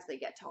as they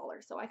get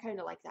taller. So I kind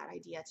of like that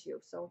idea too.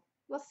 So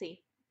we'll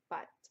see.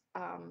 But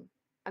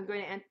I'm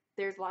going to end.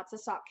 There's lots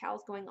of sock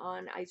cals going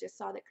on. I just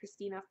saw that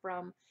Christina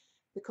from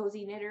the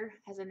Cozy Knitter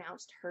has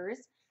announced hers.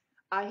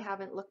 I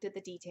haven't looked at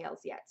the details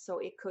yet, so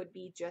it could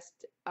be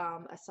just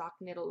a sock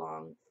knit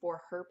along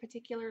for her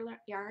particular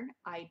yarn.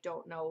 I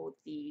don't know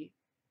the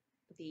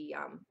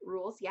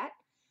rules yet,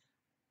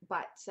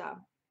 but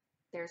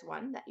there's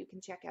one that you can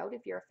check out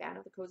if you're a fan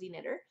of the Cozy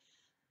Knitter.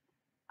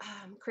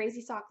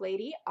 Crazy Sock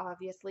Lady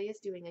obviously is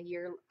doing a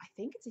year, I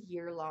think it's a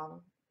year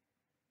long,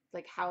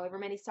 like however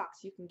many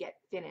socks you can get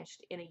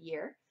finished in a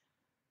year,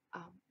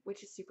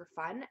 which is super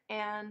fun.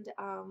 And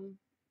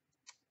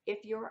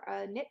if you're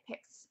a Knit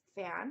Picks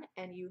fan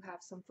and you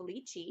have some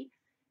Felici,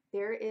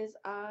 there is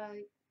a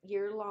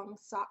year-long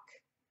sock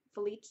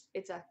Felici.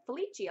 It's a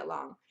Felici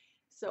along.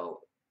 So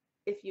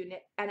if you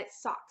knit, and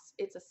it's socks,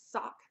 it's a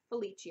sock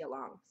Felici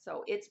along.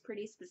 So it's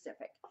pretty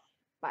specific,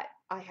 but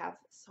I have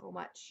so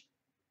much.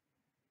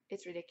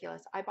 It's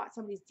ridiculous. I bought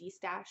somebody's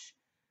D-stash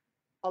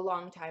a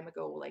long time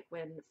ago, like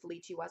when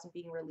Felici wasn't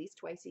being released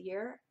twice a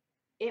year.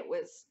 It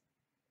was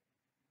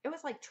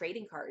like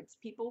trading cards.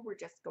 People were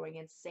just going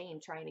insane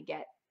trying to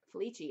get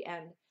Felici,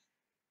 and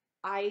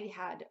I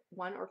had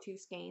 1 or 2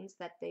 skeins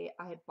that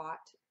I had bought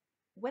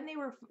when they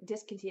were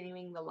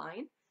discontinuing the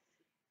line,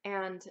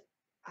 and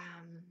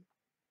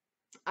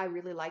I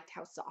really liked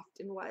how soft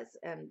it was,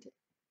 and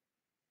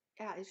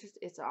yeah,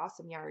 it's an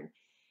awesome yarn.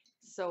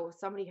 So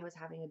somebody was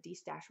having a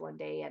D-stash one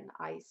day, and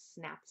I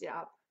snapped it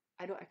up.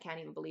 I can't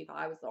even believe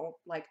I was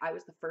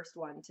the first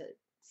one to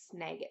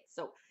snag it.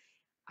 So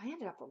I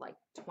ended up with like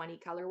 20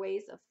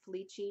 colorways of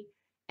Felici,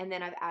 and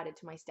then I've added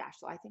to my stash.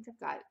 So I think I've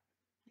got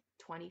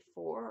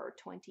 24 or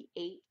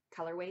 28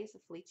 colorways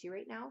of Felici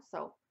right now.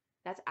 So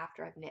that's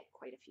after I've knit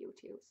quite a few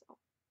too. So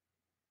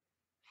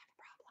I have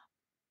a problem.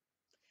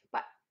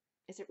 But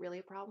is it really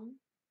a problem?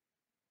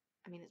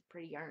 I mean, it's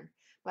pretty yarn.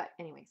 But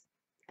anyways,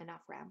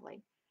 enough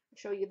rambling. I'll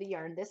show you the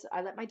yarn. This,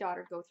 I let my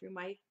daughter go through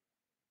my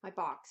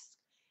box.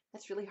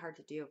 That's really hard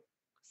to do.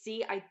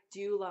 See, I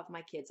do love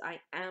my kids. I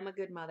am a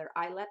good mother.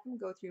 I let them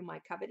go through my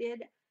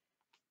coveted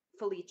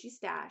Felici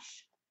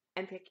stash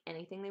and pick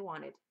anything they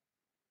wanted.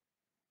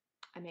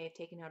 I may have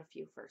taken out a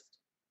few first.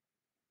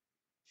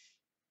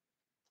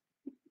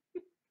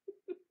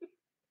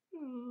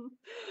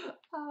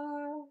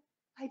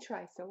 I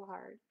try so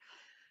hard.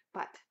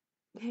 But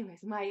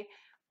anyways, my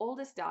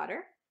oldest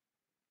daughter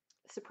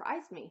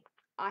surprised me.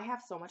 I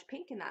have so much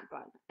pink in that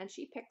bun, and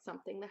she picked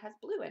something that has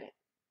blue in it.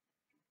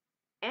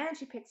 And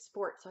she picked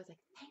sport. So I was like,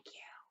 thank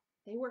you.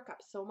 They work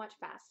up so much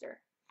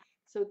faster.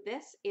 So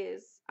this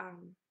is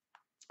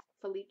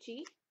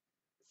Felici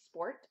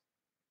Sport.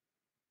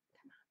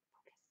 Come on,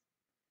 focus.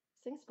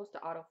 This thing's supposed to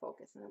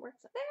autofocus and it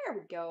works. There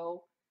we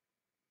go.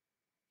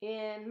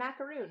 In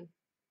macaroon.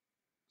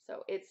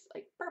 So it's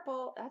like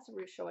purple. That's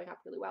showing up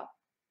really well.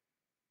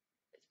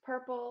 It's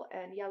purple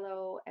and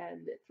yellow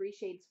and 3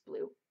 shades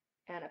blue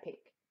and a pink.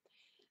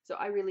 So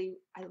I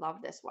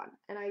love this one.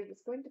 And I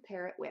was going to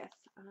pair it with,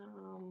 which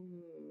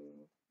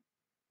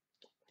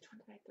one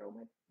did I throw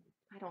my,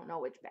 I don't know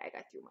which bag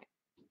I threw my,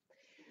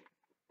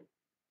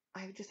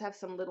 I just have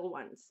some little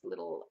ones,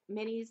 little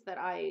minis that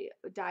I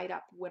dyed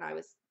up when I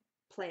was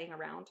playing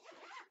around.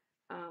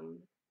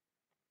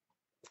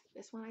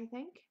 This one, I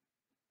think.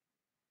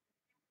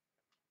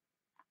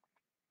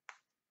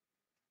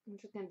 I'm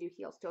just going to do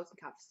heels, toes, and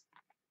cuffs.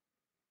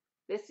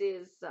 This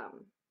is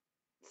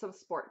some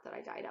sport that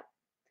I dyed up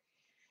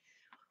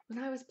when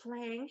I was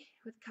playing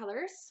with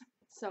colors.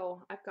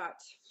 So I've got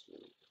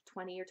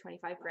 20 or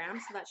 25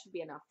 grams, so that should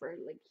be enough for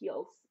like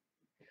heels.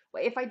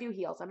 Well, if I do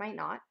heels, I might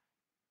not,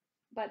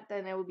 but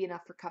then it would be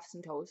enough for cuffs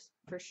and toes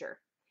for sure,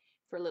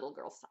 for little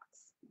girl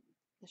socks.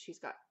 She's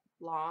got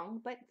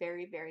long but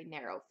very, very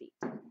narrow feet.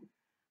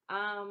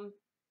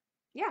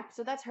 Yeah,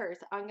 so that's hers.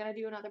 I'm gonna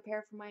do another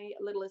pair for my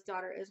littlest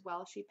daughter as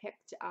well. She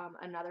picked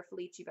another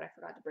Felici, but I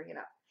forgot to bring it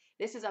up.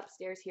 This is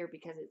upstairs here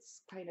because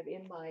it's kind of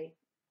in my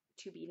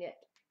to be knit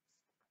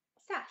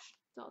stash.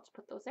 So I'll just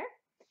put those there.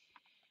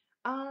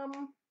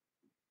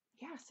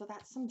 Yeah, so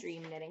that's some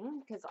dream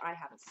knitting because I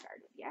haven't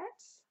started yet.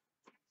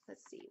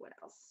 Let's see what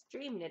else.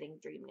 Dream knitting,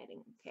 dream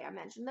knitting. Okay, I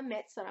mentioned the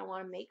mitts that I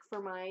want to make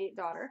for my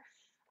daughter.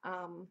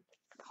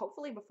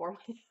 Hopefully before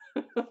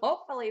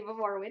hopefully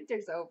before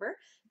winter's over.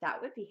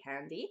 That would be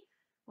handy.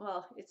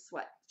 Well, it's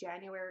what,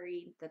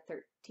 January the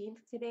 13th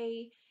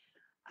today.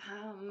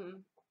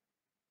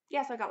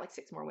 Yeah, so I got like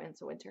 6 more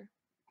months of winter.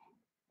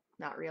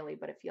 Not really,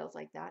 but it feels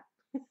like that.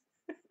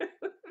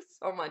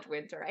 So much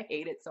winter. I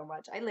hate it so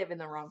much. I live in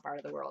the wrong part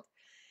of the world.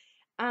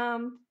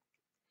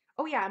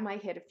 Oh yeah, my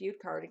Hitofude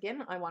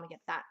cardigan. I want to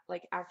get that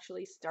like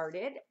actually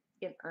started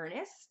in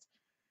earnest.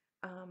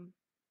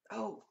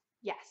 Oh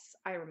yes,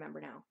 I remember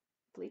now.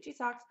 Felici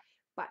socks,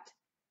 but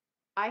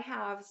I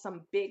have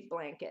some big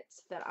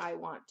blankets that I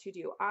want to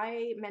do.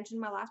 I mentioned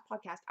in my last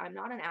podcast, I'm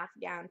not an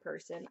Afghan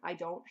person. I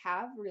don't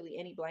have really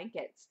any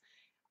blankets.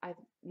 I've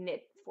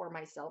knit for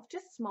myself,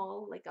 just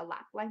small, like a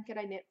lap blanket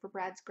I knit for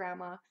Brad's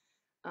grandma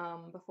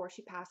before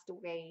she passed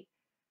away.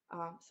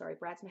 Sorry,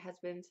 Brad's my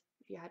husband,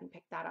 if you hadn't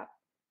picked that up.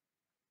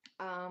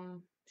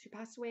 She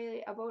passed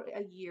away about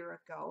a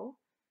year ago,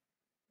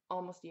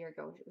 almost a year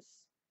ago. It was,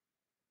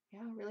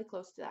 yeah, really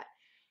close to that.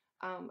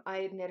 I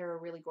had knit her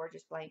a really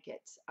gorgeous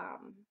blanket,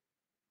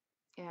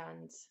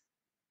 and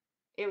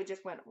it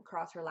just went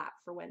across her lap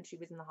for when she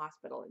was in the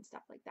hospital and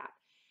stuff like that.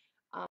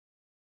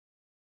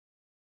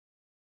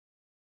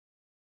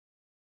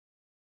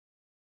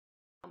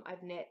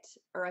 I've knit,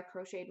 or I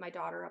crocheted my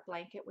daughter a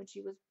blanket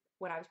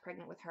when I was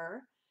pregnant with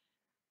her.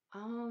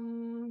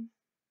 And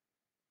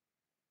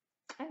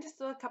just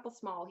a couple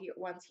small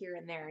ones here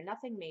and there,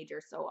 nothing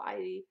major. So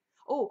I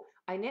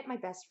knit my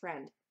best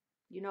friend.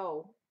 You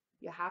know,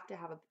 you have to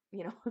have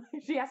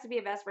she has to be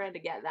a best friend to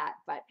get that.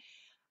 But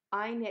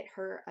I knit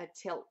her a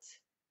tilt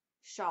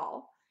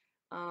shawl.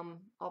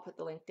 I'll put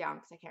the link down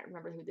because I can't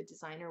remember who the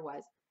designer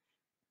was.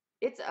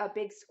 It's a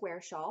big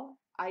square shawl.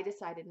 I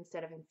decided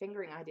instead of in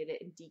fingering, I did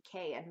it in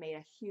DK and made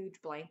a huge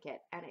blanket,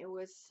 and it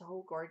was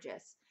so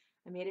gorgeous.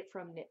 I made it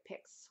from Knit Pick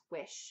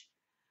Swish.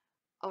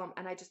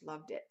 And I just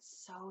loved it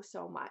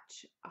so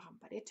much.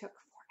 But it took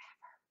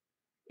forever.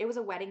 It was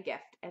a wedding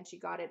gift, and she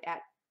got it at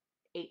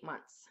 8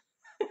 months.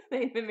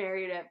 They'd been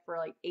married it for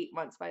like 8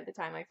 months by the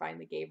time I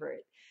finally gave her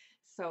it.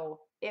 So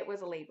it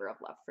was a labor of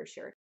love for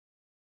sure.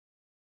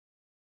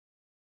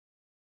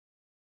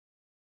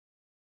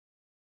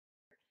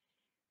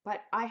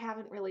 But I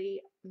haven't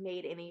really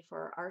made any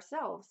for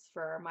ourselves,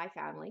 for my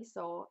family.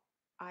 So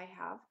I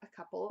have a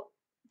couple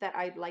that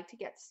I'd like to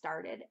get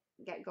started,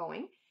 get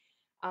going.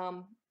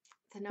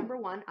 The number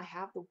one, I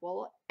have the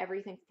wool,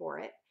 everything for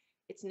it.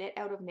 It's knit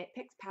out of Knit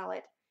Picks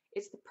palette.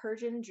 It's the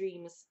Persian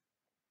Dreams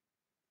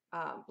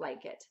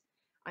blanket.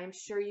 I'm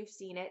sure you've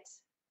seen it.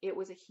 It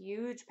was a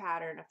huge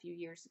pattern a few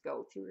years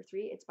ago, 2 or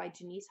 3. It's by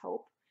Jenise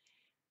Hope.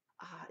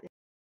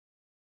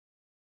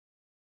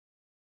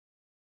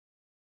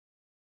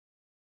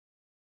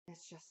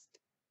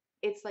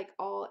 It's like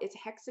it's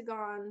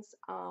hexagons,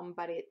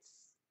 but it's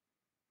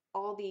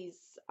all these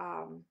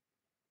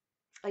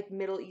like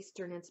Middle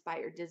Eastern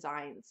inspired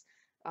designs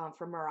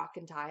from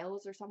Moroccan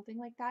tiles or something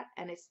like that.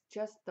 And it's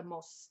just the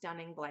most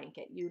stunning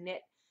blanket. You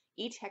knit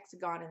each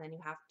hexagon and then you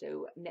have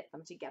to knit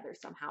them together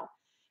somehow.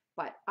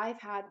 But I've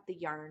had the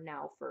yarn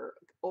now for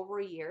over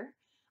a year.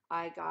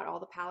 I got all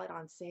the palette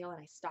on sale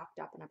and I stocked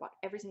up and I bought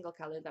every single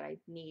color that I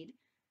need.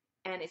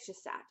 And it's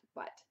just sad,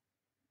 but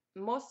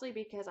mostly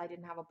because I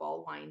didn't have a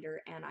ball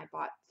winder and I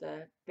bought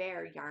the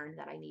bare yarn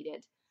that I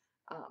needed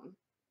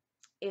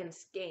in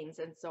skeins,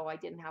 and so I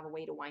didn't have a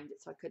way to wind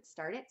it, so I could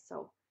start it.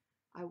 So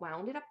I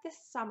wound it up this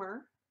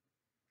summer,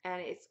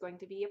 and it's going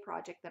to be a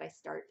project that I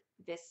start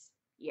this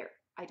year.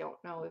 I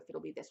don't know if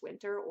it'll be this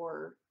winter,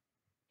 or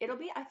it'll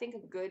be, I think,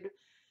 a good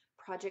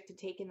project to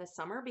take in the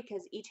summer,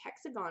 because each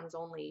hexagon is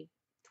only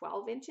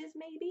 12 inches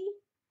maybe.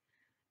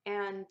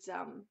 And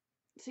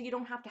so you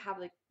don't have to have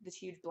like this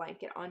huge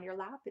blanket on your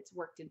lap. It's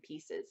worked in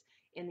pieces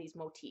in these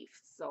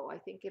motifs. So I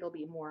think it'll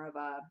be more of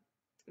a,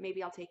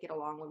 maybe I'll take it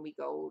along when we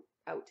go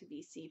out to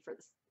BC for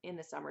this in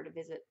the summer to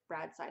visit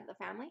Brad's side of the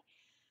family.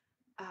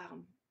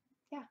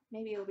 Yeah,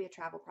 maybe it'll be a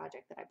travel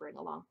project that I bring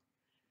along.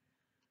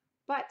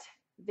 But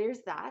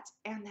there's that.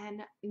 And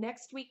then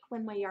next week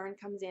when my yarn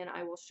comes in,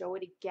 I will show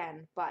it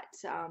again. But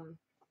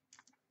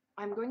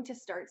I'm going to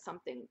start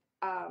something.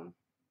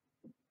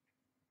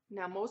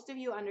 Now, most of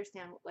you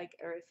understand, like,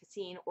 or have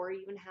seen, or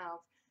even have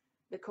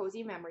the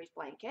Cozy Memories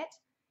blanket,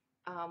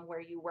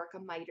 where you work a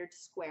mitered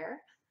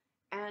square.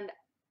 And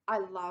I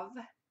love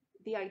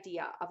the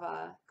idea of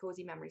a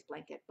Cozy Memories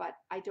blanket, but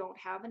I don't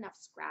have enough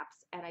scraps,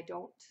 and I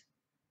don't,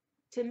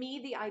 to me,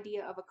 the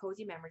idea of a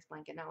Cozy Memories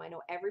blanket, now I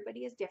know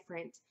everybody is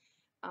different,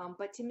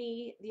 but to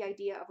me, the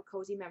idea of a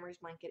Cozy Memories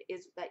blanket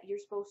is that you're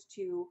supposed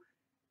to,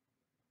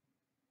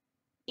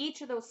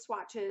 each of those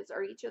swatches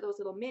or each of those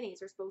little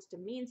minis are supposed to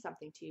mean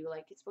something to you.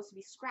 Like, it's supposed to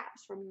be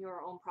scraps from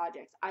your own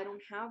projects. I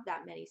don't have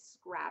that many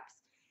scraps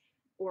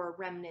or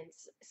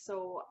remnants,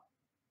 so,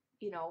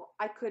 you know,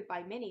 I could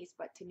buy minis,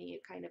 but to me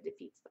it kind of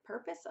defeats the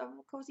purpose of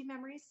Cozy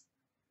Memories.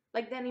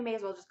 Like, then you may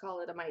as well just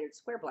call it a mitered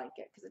square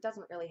blanket, because it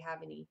doesn't really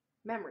have any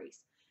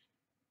memories.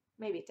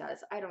 Maybe it does.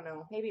 I don't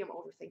know. Maybe I'm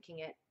overthinking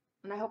it,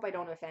 and I hope I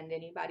don't offend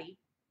anybody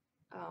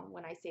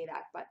when I say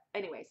that. But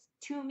anyways,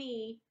 to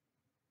me,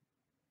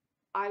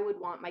 I would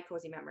want my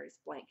Cozy Memories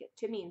blanket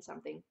to mean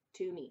something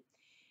to me.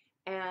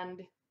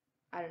 And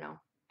I don't know.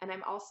 And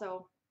I'm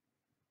also,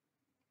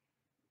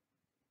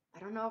 I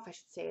don't know if I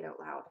should say it out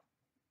loud.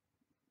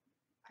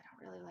 I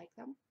don't really like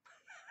them.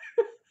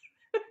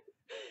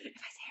 If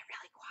I say it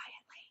really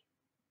quietly.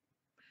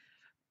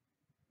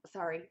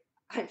 Sorry.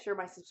 I'm sure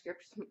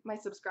my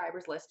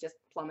subscribers list just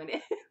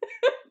plummeted.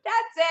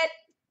 That's it.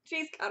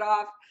 She's cut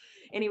off.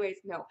 Anyways,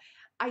 no.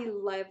 I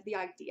love the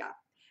idea.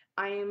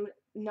 I am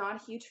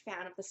not a huge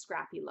fan of the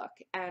scrappy look,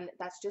 and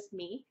that's just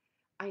me.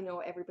 I know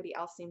everybody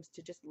else seems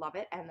to just love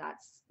it, and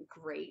that's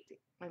great.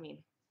 I mean,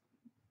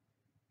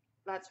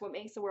 that's what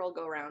makes the world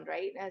go round,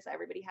 right? As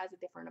everybody has a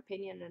different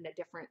opinion and a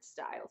different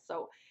style.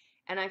 So,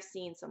 and I've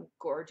seen some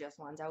gorgeous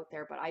ones out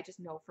there, but I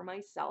just know for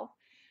myself,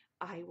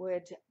 I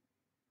would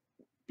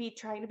be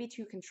trying to be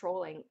too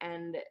controlling,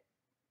 and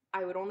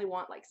I would only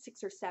want like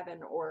 6 or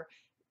 7 or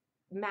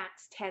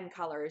max 10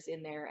 colors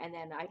in there, and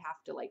then I'd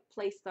have to like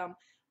place them,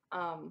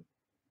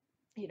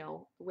 you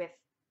know, with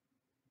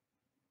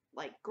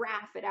like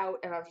graph it out,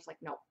 and I was just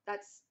like, no,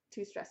 that's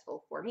too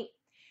stressful for me.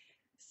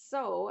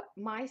 So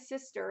my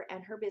sister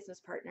and her business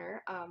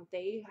partner,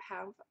 they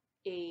have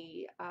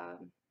a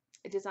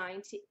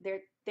design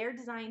their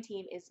design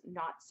team is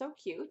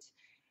KnotSewCute.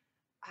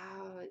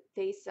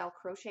 They sell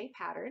crochet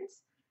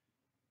patterns,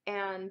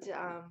 and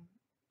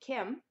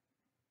Kim,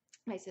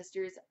 my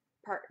sister's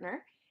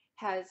partner,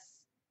 has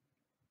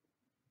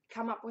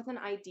come up with an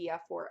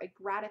idea for a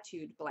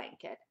gratitude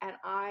blanket, and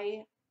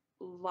I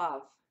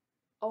love,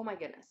 oh my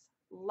goodness,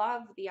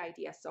 love the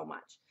idea so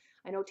much.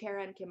 I know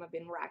Tara and Kim have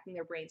been racking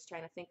their brains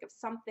trying to think of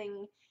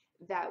something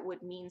that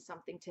would mean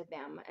something to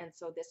them, and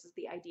so this is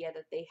the idea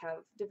that they have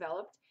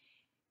developed.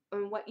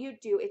 And what you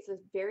do, it's a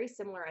very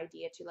similar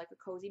idea to like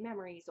a Cozy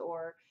Memories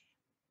or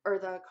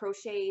the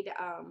crocheted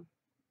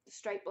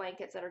striped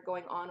blankets that are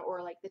going on,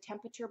 or like the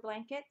temperature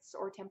blankets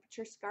or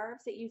temperature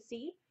scarves that you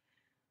see.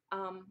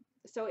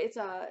 So it's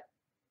a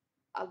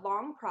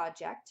long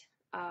project,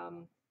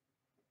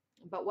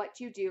 but what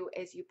you do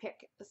is you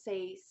pick,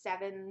 say,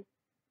 7,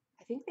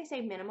 I think they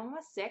say minimum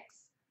of 6,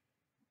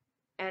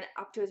 and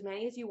up to as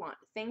many as you want,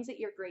 things that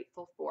you're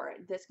grateful for.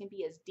 This can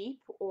be as deep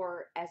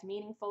or as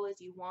meaningful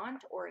as you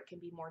want, or it can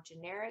be more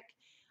generic.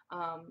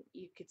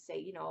 You could say,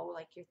 you know,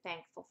 like you're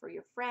thankful for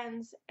your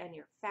friends and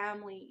your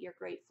family, you're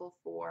grateful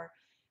for,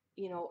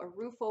 you know, a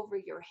roof over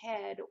your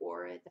head,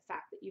 or the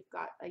fact that you've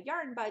got a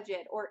yarn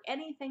budget, or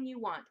anything you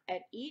want.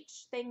 At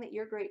each thing that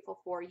you're grateful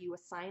for, you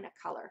assign a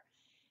color.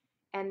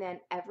 And then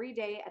every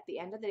day at the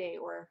end of the day,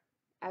 or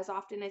as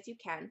often as you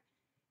can,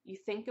 you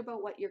think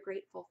about what you're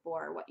grateful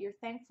for, what you're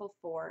thankful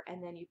for,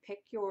 and then you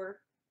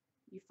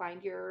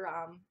find your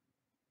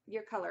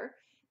color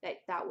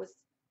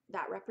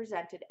that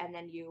represented, and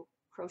then you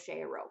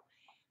crochet a row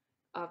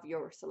of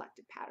your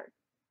selected pattern.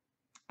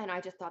 And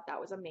I just thought that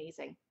was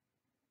amazing.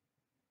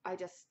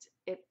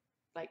 It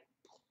like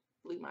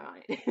blew my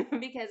mind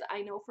because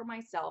I know for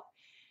myself,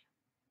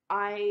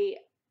 I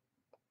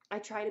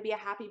try to be a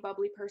happy,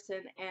 bubbly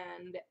person,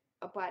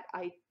 but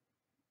I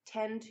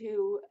tend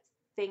to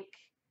think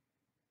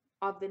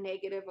of the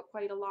negative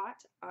quite a lot.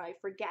 I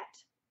forget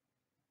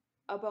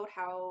about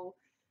how,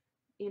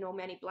 you know,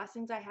 many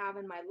blessings I have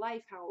in my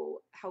life,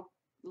 how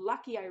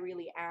lucky I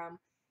really am,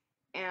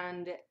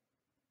 and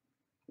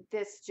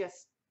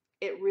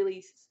it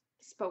really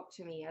spoke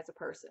to me as a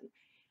person.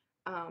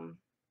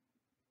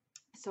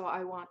 So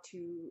I want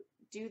to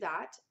do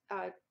that.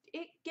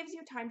 It gives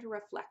you time to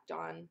reflect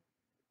on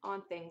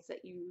things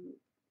that you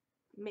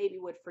maybe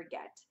would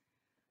forget.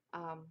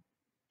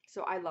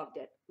 So I loved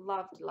it.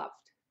 Loved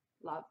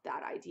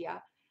that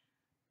idea.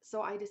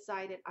 So I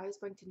decided I was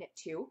going to knit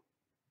 2.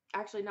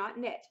 Actually, not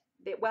knit.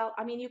 Well,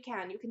 I mean, you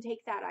can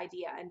take that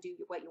idea and do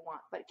what you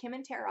want. But Kim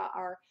and Tara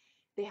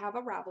they have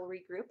a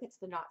Ravelry group. It's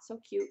the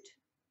KnotSewCute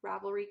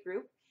Ravelry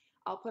group.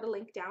 I'll put a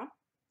link down,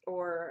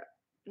 or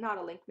not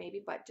a link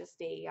maybe, but just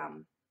a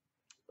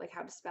like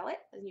how to spell it,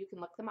 and you can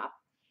look them up.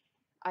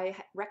 I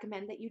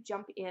recommend that you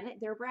jump in.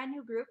 They're a brand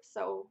new group,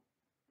 so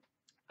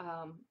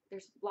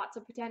there's lots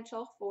of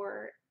potential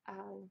for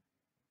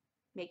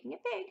making it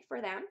big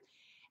for them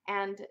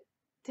and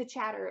to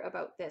chatter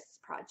about this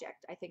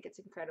project. I think it's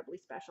incredibly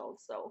special.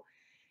 So,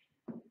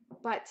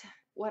 but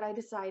what I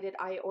decided,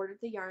 I ordered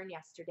the yarn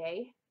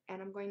yesterday,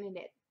 and I'm going to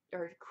knit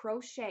or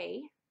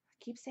crochet.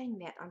 I keep saying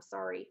knit, I'm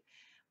sorry,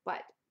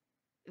 but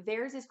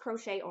theirs is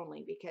crochet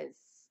only because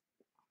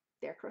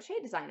they're crochet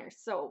designers.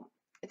 So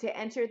to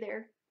enter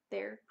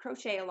their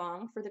crochet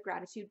along for the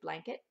gratitude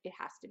blanket, it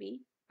has to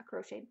be a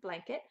crochet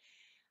blanket.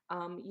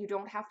 You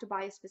don't have to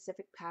buy a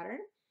specific pattern.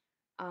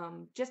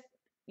 Just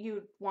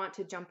you want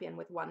to jump in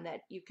with one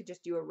that you could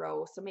just do a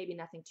row, so maybe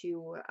nothing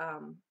too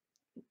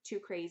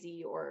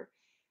crazy or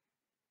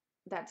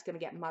that's going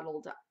to get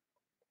muddled,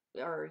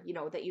 or you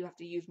know that you have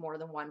to use more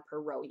than one per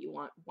row. You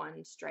want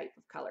one stripe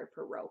of color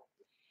per row.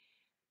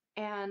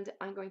 And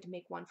I'm going to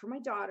make one for my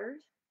daughter,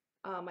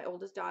 my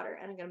oldest daughter,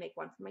 and I'm going to make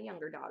one for my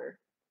younger daughter.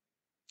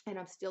 And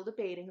I'm still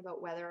debating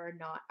about whether or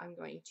not I'm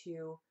going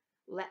to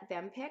let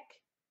them pick.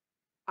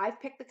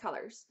 I've picked the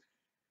colors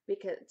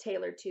because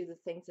tailored to the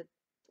things that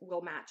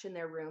will match in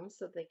their rooms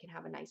so they can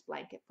have a nice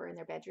blanket for in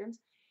their bedrooms.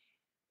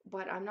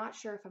 But I'm not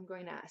sure if I'm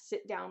going to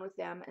sit down with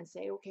them and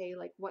say, okay,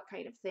 like what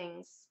kind of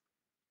things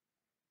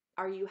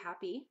are you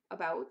happy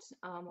about,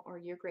 or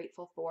you're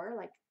grateful for,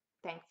 like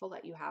thankful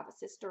that you have a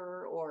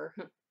sister, or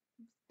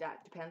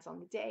that depends on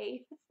the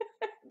day.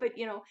 But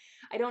you know,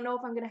 I don't know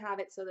if I'm going to have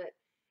it so that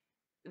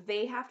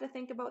they have to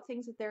think about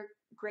things that they're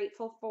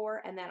grateful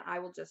for, and then I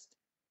will just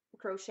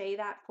crochet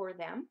that for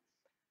them.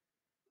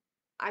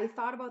 I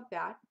thought about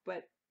that,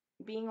 but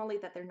being only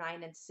that they're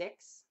 9 and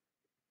 6,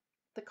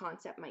 the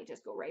concept might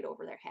just go right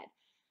over their head.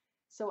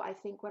 So I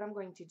think what I'm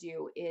going to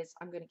do is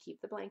I'm going to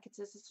keep the blankets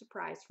as a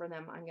surprise for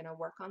them. I'm going to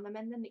work on them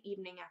in the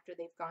evening after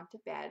they've gone to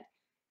bed,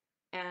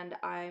 and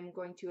I'm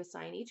going to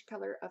assign each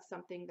color of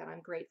something that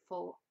I'm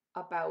grateful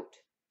about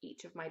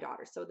each of my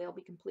daughters. So they'll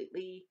be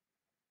completely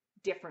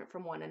different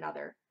from one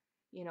another.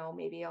 You know,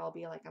 maybe I'll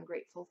be like, I'm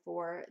grateful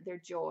for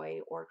their joy,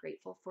 or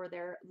grateful for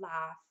their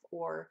laugh,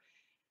 or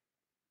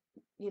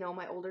you know,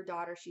 my older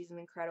daughter, she's an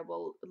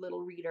incredible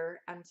little reader,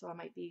 and so I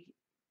might be,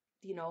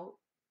 you know,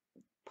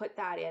 put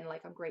that in,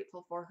 like I'm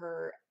grateful for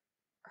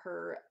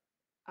her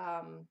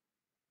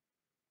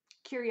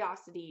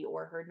curiosity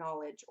or her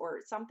knowledge or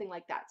something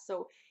like that.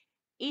 So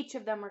each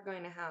of them are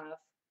going to have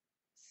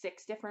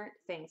 6 different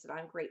things that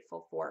I'm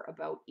grateful for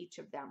about each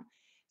of them.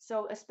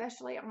 So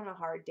especially on a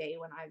hard day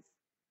when I've,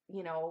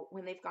 you know,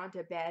 when they've gone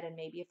to bed, and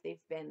maybe if they've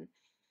been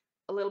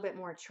a little bit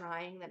more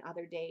trying than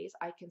other days,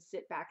 I can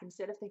sit back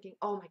instead of thinking,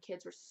 oh, my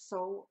kids were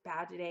so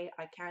bad today,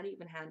 I can't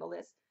even handle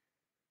this.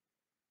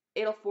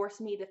 It'll force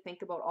me to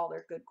think about all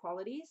their good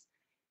qualities,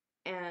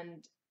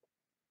 and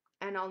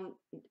I'll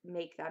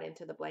make that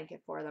into the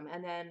blanket for them.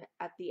 And then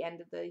at the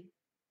end of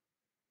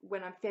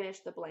when I'm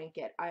finished the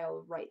blanket,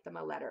 I'll write them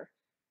a letter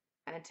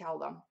and tell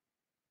them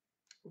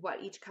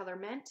what each color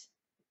meant,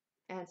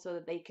 and so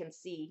that they can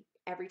see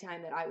every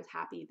time that I was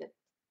happy, that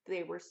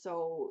they were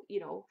so, you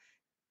know,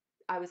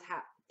 I was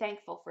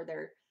thankful for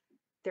their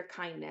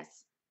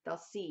kindness. They'll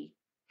see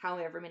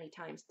however many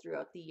times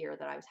throughout the year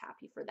that I was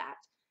happy for that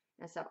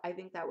and stuff. I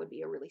think that would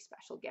be a really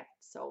special gift.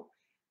 So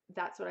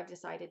that's what I've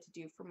decided to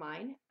do for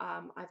mine.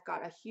 I've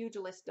got a huge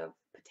list of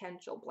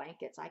potential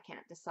blankets. I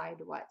can't decide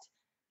what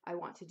I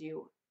want to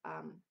do.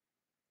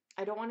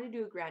 I don't want to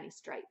do a granny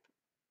stripe.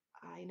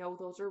 I know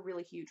those are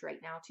really huge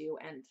right now too,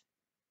 and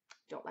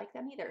don't like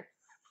them either.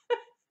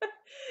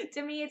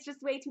 To me, it's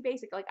just way too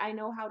basic. Like, I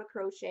know how to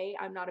crochet.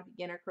 I'm not a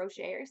beginner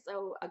crocheter,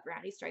 so a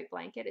granny stripe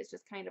blanket is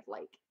just kind of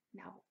like,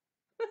 no,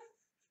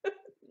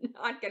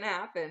 not gonna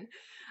happen.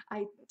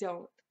 I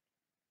don't.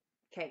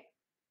 Okay,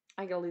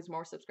 I'm gonna lose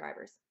more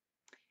subscribers.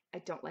 I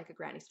don't like a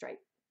granny stripe.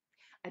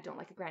 I don't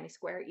like a granny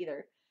square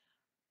either.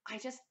 I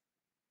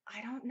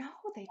don't know.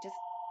 They just,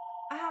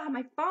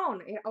 my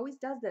phone. It always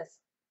does this.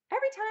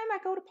 Every time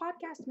I go to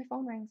podcast, my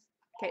phone rings.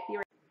 Okay, be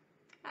right.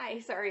 Hi,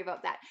 sorry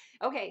about that.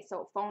 Okay,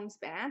 so phone's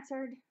been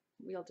answered.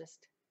 We'll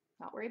just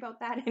not worry about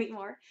that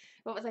anymore.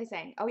 What was I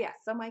saying? Oh yeah,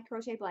 so my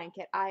crochet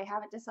blanket. I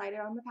haven't decided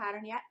on the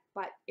pattern yet,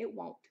 but it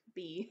won't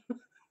be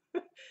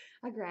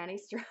a granny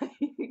stripe.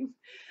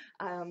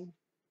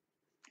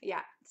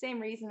 Yeah,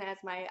 same reason as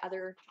my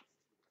other,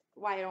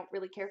 why I don't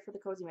really care for the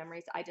cozy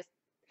memories. I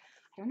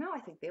don't know. I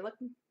think they look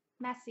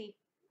messy.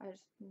 I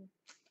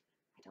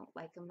don't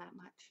like them that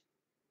much.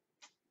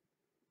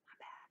 Not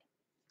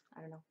bad.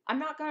 I don't know. I'm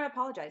not going to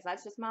apologize.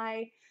 That's just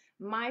my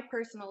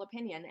personal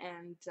opinion,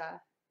 and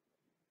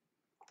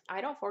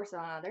I don't force it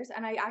on others,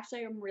 and I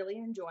actually am really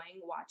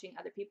enjoying watching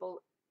other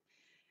people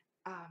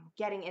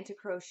getting into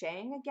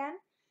crocheting again.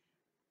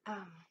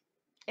 Um,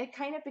 it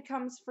kind of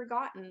becomes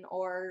forgotten,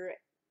 or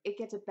it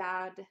gets a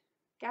bad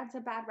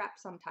rap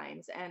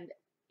sometimes, and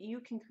you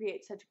can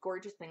create such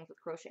gorgeous things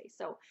with crochet.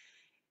 So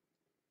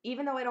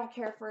even though I don't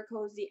care for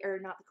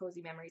not the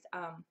cozy memories,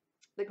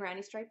 the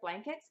granny stripe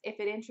blankets, if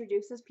it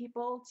introduces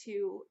people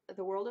to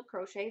the world of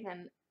crochet,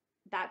 then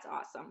that's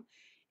awesome.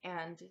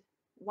 And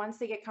once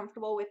they get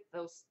comfortable with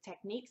those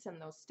techniques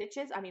and those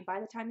stitches, I mean, by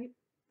the time you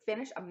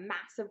finish a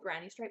massive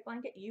granny stripe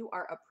blanket, you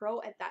are a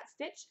pro at that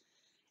stitch,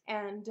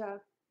 and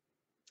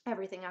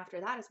everything after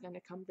that is going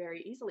to come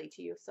very easily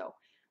to you. So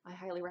I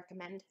highly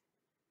recommend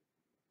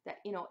that,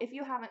 if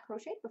you haven't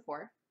crocheted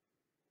before,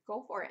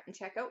 go for it and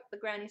check out the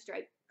granny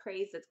stripe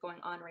craze that's going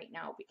on right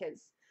now,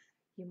 because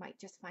you might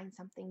just find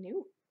something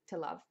new to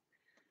love.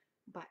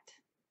 But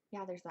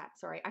yeah, there's that.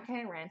 Sorry, I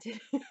kind of ranted.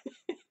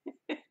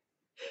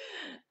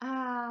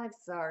 I'm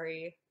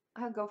sorry.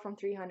 I'll go from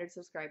 300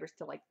 subscribers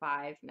to like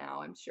 5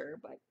 now, I'm sure,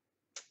 but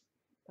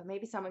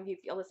maybe some of you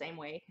feel the same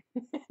way.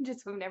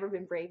 Just have never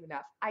been brave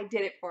enough. I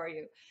did it for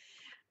you.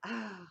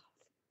 Ah,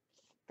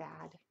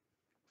 bad.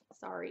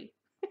 Sorry.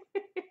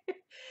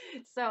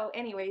 So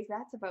anyways,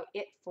 that's about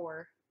it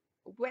for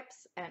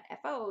whips and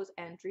FOs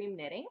and dream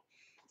knitting.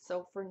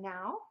 So for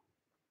now,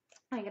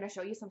 I'm going to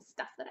show you some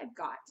stuff that I've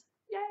got.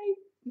 Yay!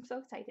 I'm so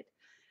excited.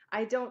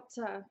 I don't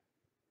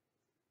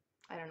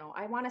know.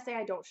 I want to say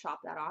I don't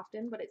shop that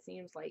often, but it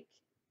seems like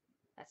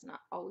that's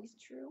not always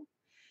true.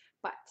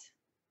 But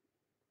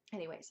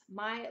anyways,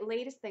 my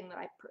latest thing that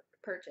I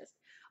purchased,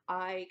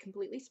 I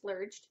completely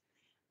splurged.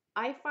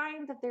 I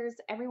find that there's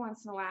every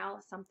once in a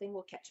while something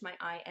will catch my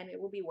eye and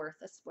it will be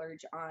worth a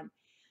splurge on.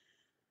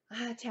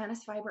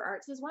 Tanis Fiber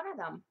Arts is one of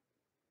them.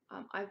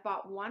 I've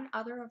bought one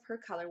other of her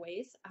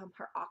colorways,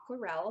 her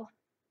Aquarelle,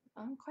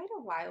 quite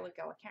a while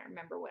ago. I can't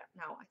remember when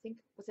now. I think,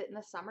 was it in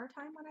the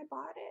summertime when I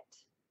bought it?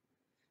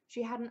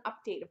 She had an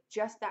update of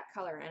just that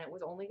color, and it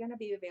was only going to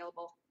be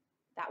available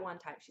that one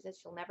time. She said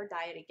she'll never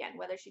dye it again.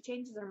 Whether she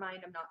changes her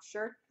mind, I'm not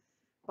sure.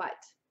 But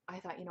I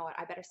thought, you know what,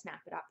 I better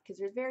snap it up, because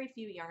there's very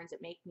few yarns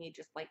that make me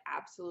just like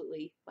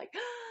absolutely like,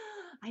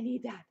 I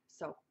need that.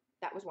 So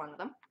that was one of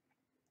them.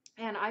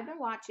 And I've been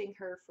watching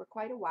her for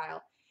quite a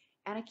while,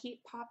 and I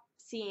keep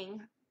seeing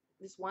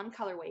this one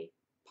colorway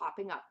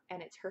popping up,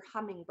 and it's her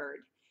Hummingbird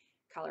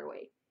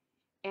colorway.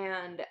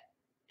 And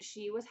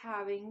she was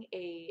having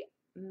a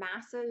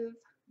massive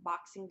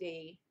Boxing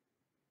Day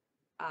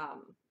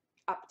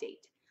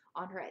update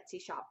on her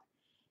Etsy shop.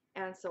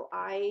 And so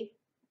I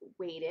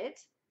waited,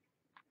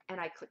 and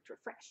I clicked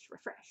refresh,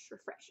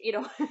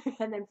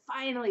 and then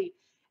finally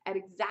at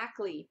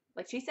exactly,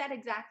 like she said,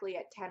 exactly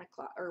at 10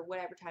 o'clock or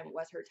whatever time it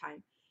was her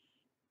time,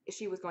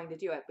 she was going to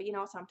do it. But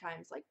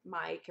sometimes like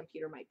my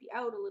computer might be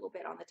out a little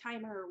bit on the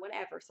timer or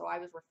whatever. So I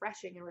was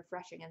refreshing and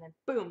refreshing, and then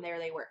boom, there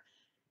they were.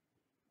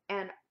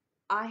 And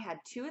I had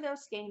 2 of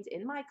those skeins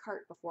in my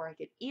cart before I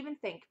could even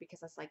think, because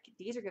I was like,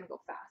 these are going to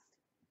go fast.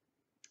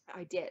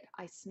 I did.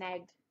 I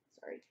snagged,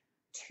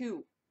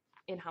 2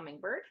 in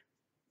Hummingbird.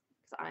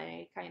 Because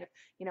I kind of,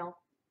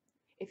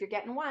 if you're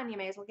getting one, you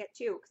may as well get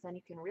 2, because then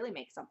you can really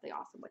make something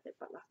awesome with it.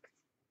 But look.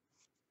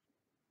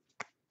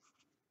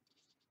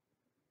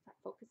 Is that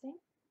focusing?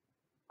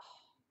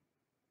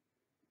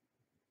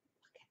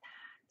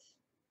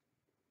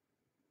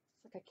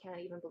 Like, I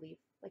can't even believe,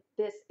 like,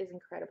 this is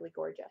incredibly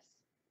gorgeous.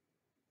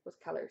 Those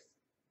colors.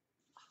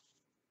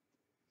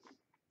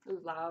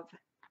 Love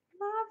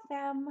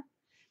them.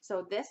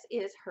 So this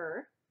is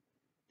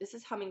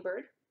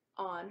Hummingbird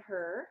on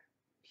her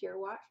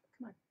Purewash,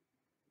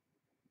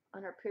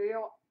 on her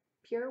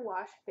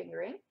Purewash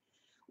fingering,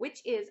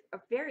 which is a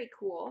very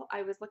cool.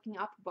 I was looking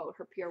up about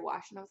her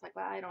Purewash, and I was like,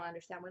 well, I don't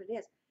understand what it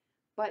is.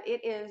 But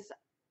it is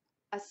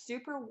a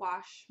super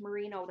wash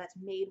merino that's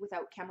made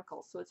without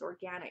chemicals, so it's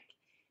organic.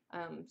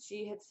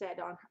 She had said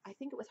on, I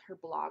think it was her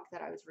blog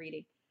that I was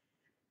reading,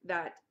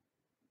 that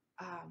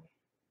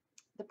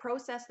the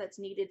process that's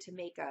needed to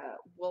make a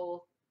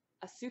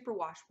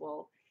superwash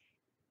wool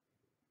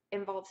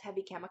involves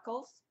heavy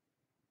chemicals,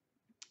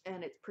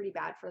 and it's pretty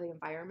bad for the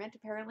environment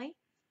apparently.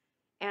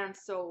 And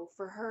so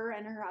for her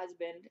and her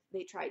husband,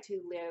 they try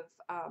to live,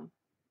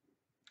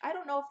 I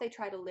don't know if they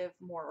try to live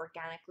more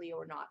organically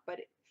or not, but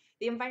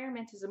the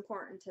environment is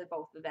important to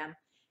both of them.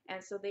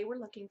 And so they were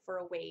looking for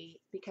a way,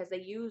 because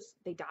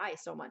they dye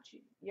so much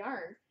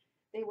yarn,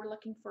 they were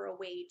looking for a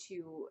way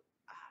to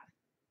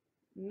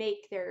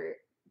make their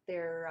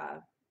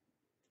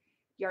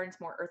yarns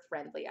more earth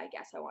friendly, I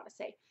guess I want to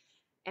say.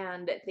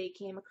 And they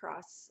came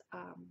across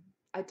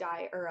a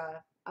dye or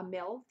a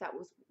mill that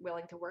was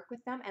willing to work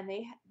with them, and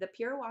the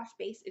Purewash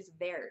base is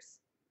theirs.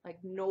 Like,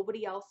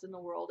 nobody else in the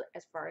world,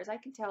 as far as I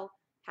can tell,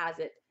 has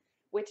it,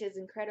 which is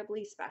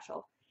incredibly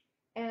special.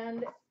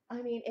 And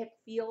I mean, it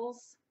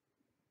feels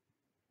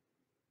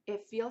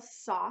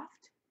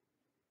soft,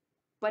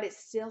 but it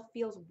still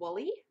feels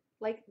woolly.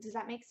 Like, does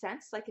that make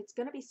sense? Like, it's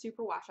going to be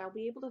super wash. I'll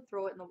be able to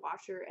throw it in the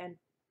washer and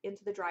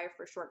into the dryer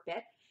for a short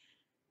bit.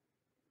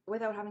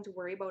 without having to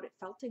worry about it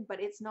felting, but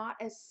it's not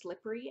as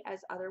slippery as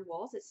other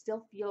wools. It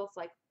still feels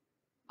like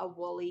a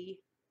woolly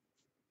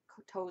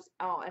toes.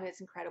 Oh, and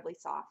it's incredibly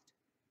soft,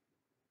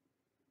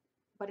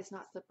 but it's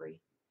not slippery.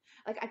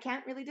 Like, I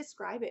can't really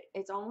describe it.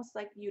 It's almost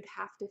like you'd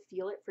have to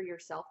feel it for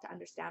yourself to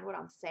understand what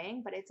I'm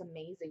saying, but it's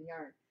amazing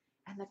yarn.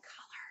 And the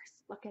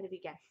colors, look at it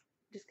again,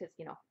 just because,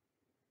 you know.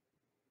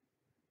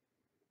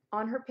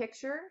 On her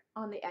picture,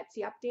 on the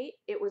Etsy update,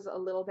 it was a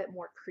little bit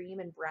more cream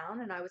and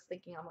brown, and I was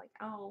thinking, I'm like,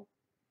 oh,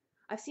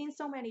 I've seen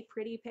so many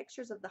pretty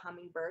pictures of the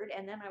hummingbird,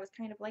 and then I was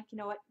kind of like, you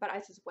know what, but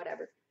I says,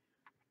 whatever.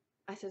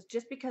 I says,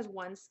 just because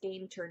one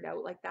skein turned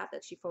out like that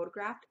she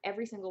photographed,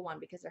 every single one,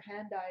 because they're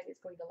hand dyed, is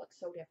going to look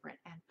so different.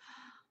 And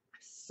I'm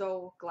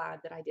so glad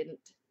that I didn't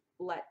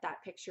let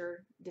that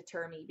picture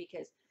deter me,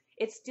 because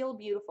it's still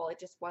beautiful. It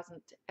just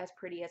wasn't as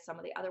pretty as some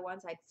of the other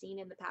ones I'd seen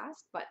in the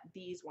past, but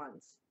these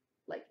ones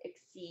like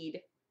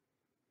exceed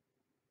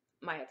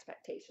my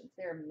expectations.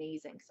 They're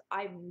amazing. So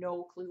I have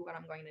no clue what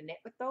I'm going to knit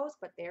with those,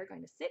 but they're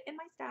going to sit in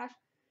my stash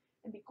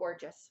and be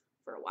gorgeous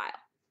for a while.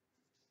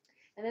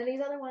 And then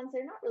these other ones,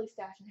 they're not really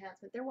stash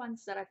enhancement. They're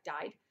ones that I've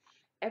dyed.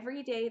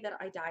 Every day that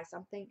I dye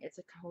something, it's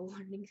a whole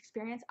learning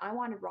experience. I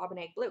wanted Robin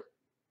Egg Blue.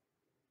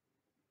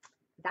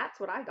 That's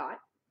what I got.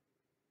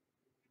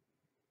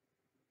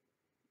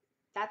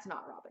 That's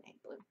not Robin Egg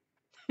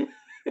Blue.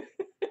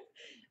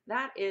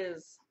 That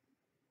is,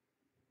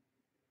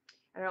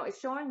 I don't know, it's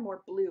showing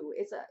more blue.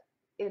 It's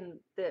in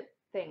the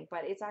thing,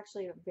 but it's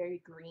actually a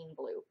very green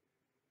blue.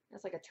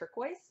 It's like a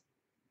turquoise,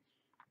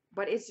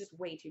 but it's just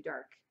way too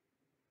dark.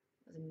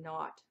 It's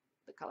not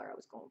the color I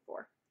was going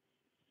for.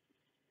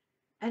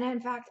 And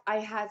in fact, I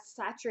had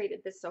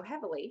saturated this so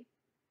heavily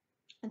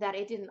that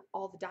it didn't,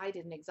 all the dye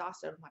didn't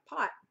exhaust out of my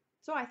pot.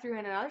 So I threw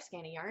in another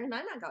skein of yarn, and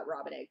then I got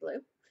Robin Egg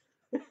Blue.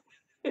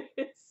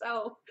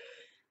 So,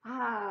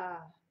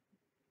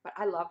 but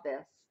I love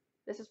this.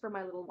 This is for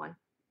my little one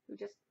who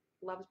just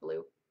loves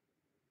blue.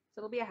 So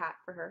it'll be a hat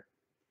for her.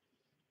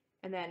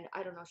 And then,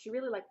 I don't know, she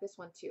really liked this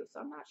one too, so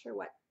I'm not sure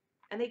what.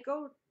 And they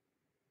go,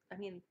 I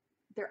mean,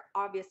 they're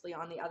obviously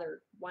on the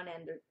other one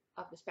end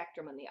of the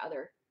spectrum and the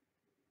other.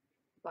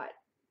 But,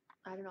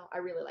 I don't know, I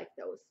really like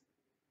those.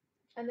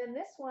 And then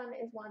this one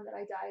is one that I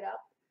dyed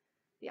up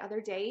the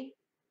other day,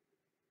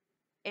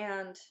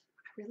 and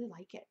I really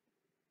like it.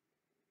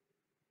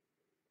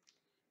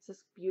 It's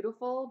this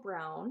beautiful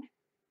brown,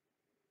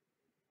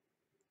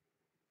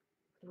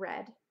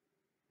 red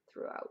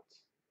throughout.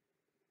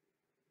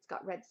 It's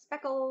got red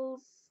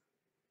speckles.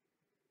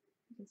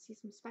 You can see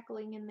some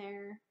speckling in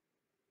there.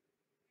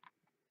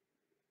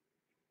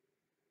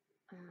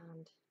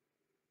 And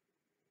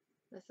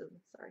this is,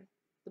 sorry,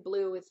 the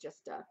blue is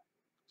just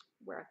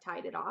where I've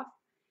tied it off.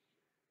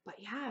 But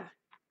yeah,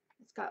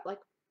 it's got like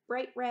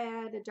bright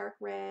red, a dark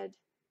red.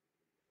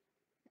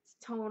 It's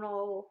tonal.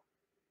 Oh,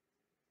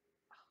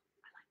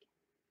 I like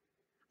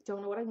it.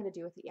 Don't know what I'm going to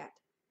do with it yet.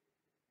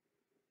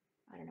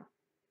 I don't know,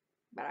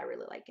 but I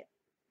really like it.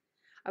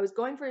 I was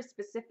going for a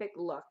specific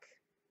look.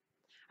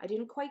 I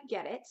didn't quite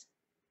get it.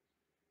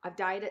 I've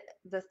dyed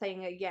the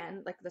thing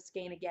again, like the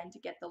skein again, to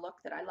get the look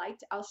that I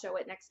liked. I'll show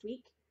it next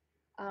week.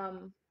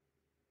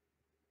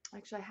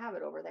 Actually, I have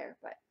it over there,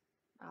 but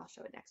I'll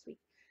show it next week.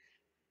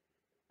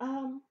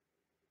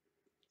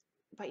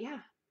 But yeah,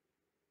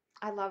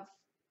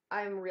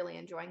 I'm really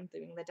enjoying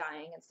doing the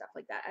dyeing and stuff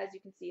like that. As you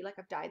can see, like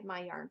I've dyed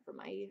my yarn for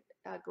my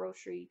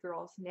grocery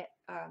girls knit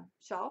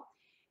shawl,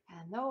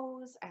 and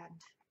those, and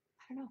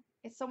I don't know,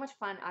 it's so much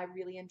fun. I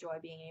really enjoy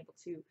being able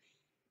to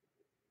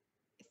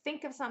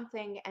think of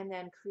something and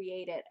then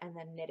create it and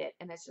then knit it,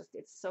 and it's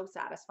so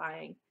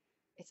satisfying.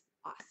 It's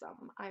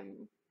awesome.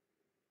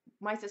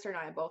 My sister and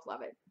I both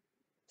love it.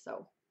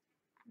 So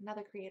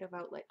another creative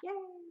outlet. Yay!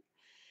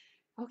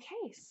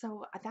 Okay,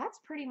 so that's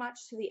pretty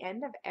much to the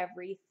end of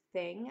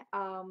everything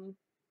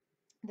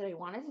that I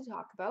wanted to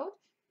talk about.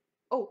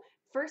 Oh,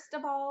 first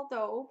of all,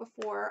 though,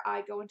 before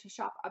I go into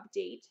shop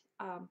update,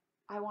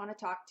 I want to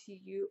talk to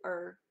you,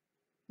 or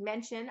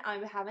mention, I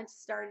haven't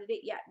started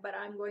it yet, but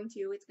I'm going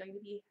to. It's going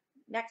to be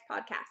next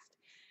podcast.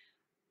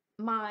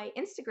 My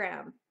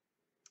Instagram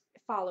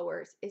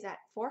followers is at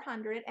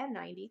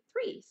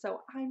 493,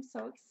 so I'm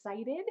so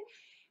excited.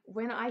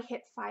 When I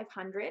hit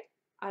 500,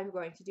 I'm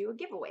going to do a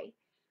giveaway.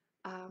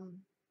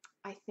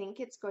 I think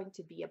it's going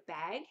to be a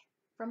bag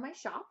from my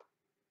shop.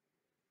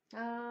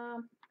 I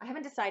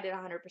haven't decided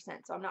 100%,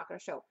 so I'm not going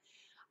to show,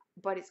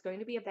 but it's going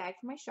to be a bag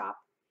from my shop,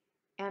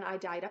 and I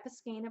dyed up a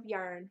skein of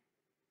yarn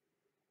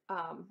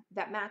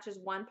that matches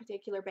one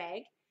particular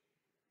bag.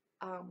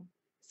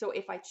 So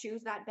if I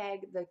choose that bag,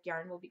 the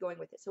yarn will be going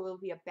with it. So it'll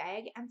be a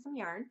bag and some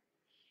yarn,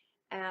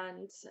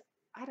 and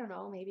I don't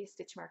know, maybe a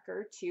stitch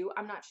marker too.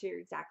 I'm not sure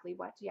exactly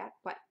what yet,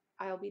 but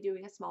I'll be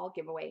doing a small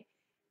giveaway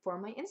for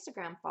my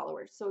Instagram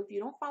followers. So if you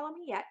don't follow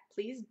me yet,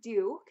 please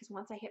do, because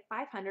once I hit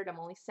 500, I'm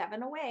only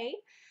 7 away.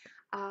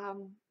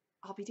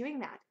 I'll be doing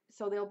that.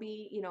 So there'll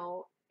be, you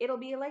know, it'll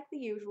be like the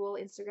usual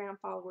Instagram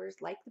followers,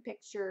 like the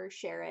picture,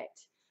 share it,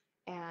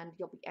 and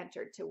you'll be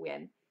entered to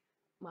win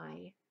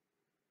my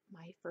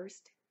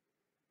first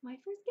giveaway.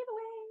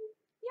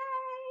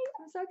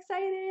 I'm so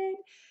excited.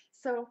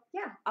 So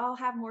yeah, I'll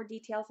have more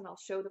details and I'll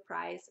show the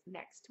prize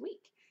next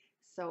week.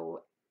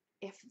 So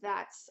if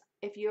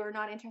you're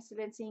not interested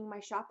in seeing my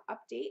shop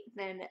update,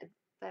 then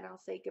I'll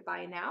say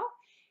goodbye now.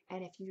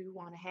 And if you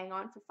want to hang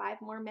on for 5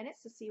 more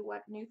minutes to see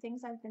what new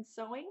things I've been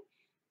sewing,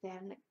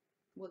 then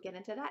we'll get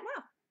into that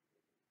now.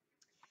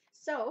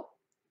 So,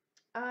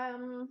 I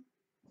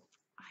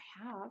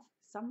have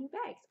some new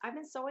bags. I've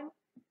been sewing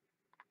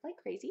like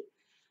crazy.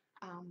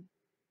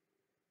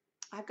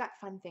 I've got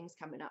fun things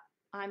coming up.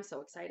 I'm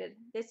so excited.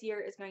 This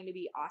year is going to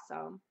be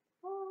awesome.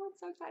 Oh, I'm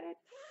so excited.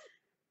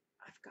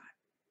 I've got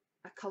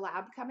a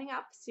collab coming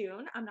up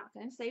soon. I'm not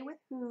going to say with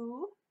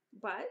who,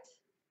 but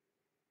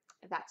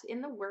that's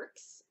in the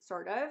works,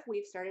 sort of.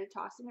 We've started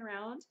tossing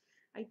around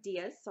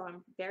ideas, so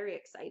I'm very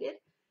excited.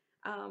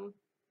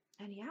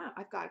 And yeah,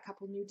 I've got a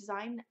couple new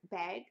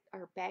bag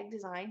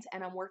designs,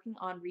 and I'm working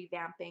on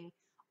revamping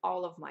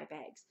all of my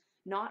bags.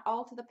 Not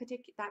all to that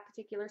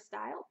particular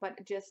style,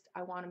 but just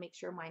I want to make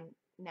sure mine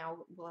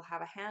now will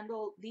have a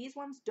handle. These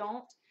ones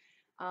don't,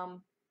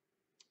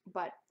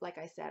 but like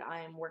I said,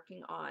 I am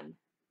working on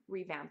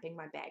revamping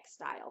my bag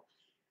style.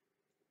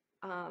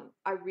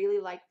 I really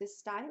like this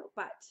style,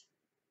 but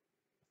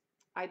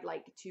I'd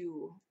like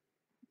to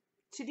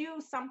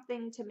do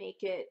something to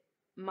make it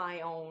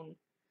my own,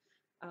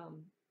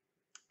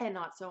 and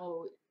not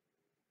so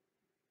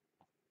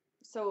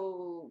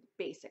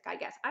basic, I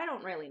guess. I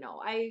don't really know.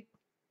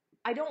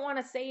 I don't want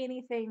to say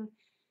anything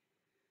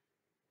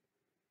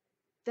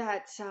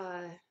that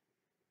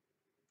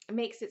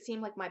makes it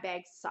seem like my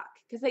bags suck,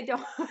 because they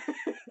don't.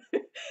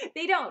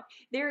 They don't.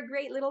 They're a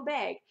great little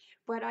bag,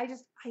 but I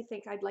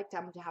think I'd like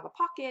them to have a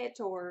pocket,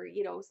 or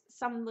you know,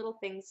 some little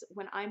things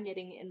when I'm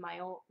knitting in my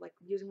own, like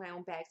using my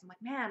own bags. I'm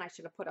like, man, I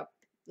should have put a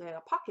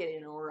pocket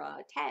in, or a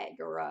tag,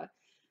 or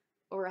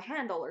a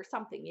handle or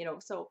something, you know.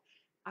 So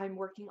I'm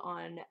working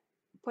on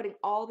putting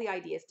all the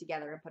ideas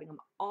together and putting them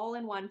all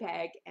in one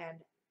bag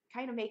and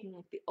kind of making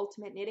like the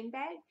ultimate knitting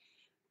bag,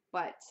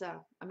 but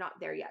I'm not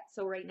there yet.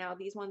 So right now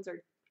these ones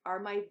are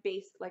my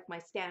base, like my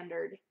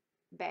standard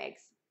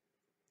bags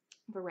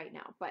for right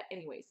now. But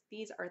anyways,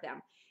 these are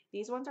them.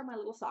 These ones are my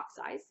little sock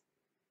size.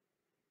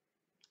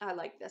 I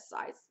like this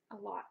size a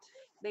lot.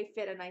 They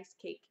fit a nice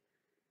cake.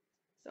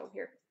 So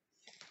here,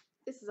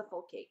 this is a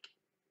full cake.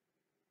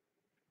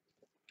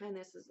 And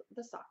this is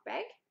the sock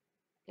bag.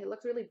 It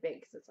looks really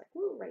big because it's like,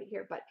 woo, right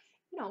here. But,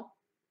 you know,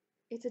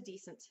 it's a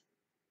decent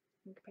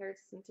in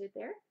comparison to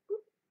there.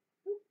 Boop,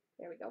 boop,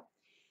 there we go.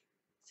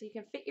 So you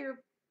can fit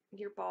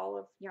your ball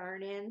of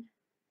yarn in.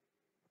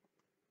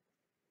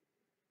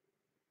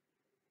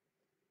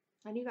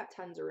 And you got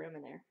tons of room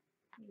in there.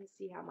 You can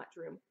see how much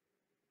room.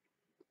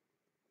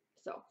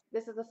 So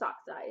this is the sock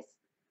size.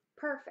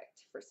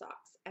 Perfect for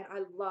socks. And I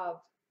love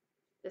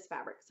this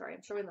fabric. Sorry,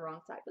 I'm showing the wrong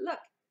side. But look.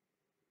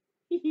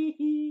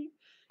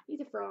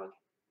 He's a frog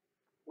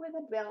with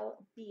a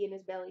bee in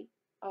his belly.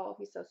 Oh,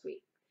 he's so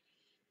sweet.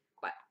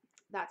 But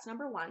that's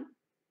number 1.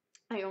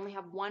 I only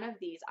have one of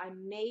these. I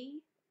may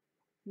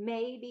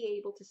be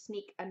able to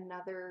sneak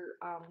another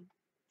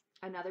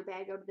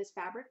bag out of this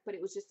fabric, but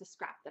it was just a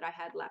scrap that I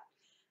had left.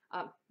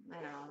 I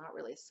don't know, not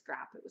really a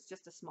scrap. It was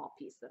just a small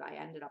piece that I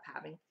ended up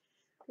having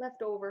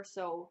left over,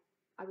 so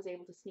I was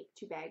able to sneak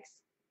 2 bags,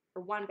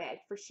 or 1 bag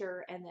for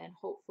sure, and then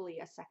hopefully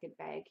a second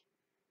bag.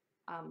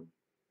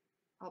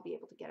 I'll be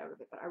able to get out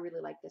of it, but I really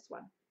like this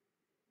one.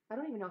 I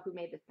don't even know who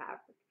made this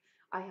fabric.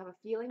 I have a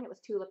feeling it was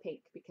Tula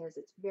Pink, because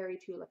it's very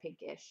Tula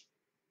Pink-ish.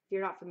 If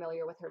you're not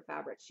familiar with her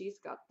fabric, she's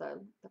got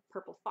the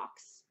purple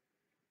fox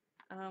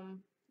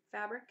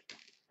fabric,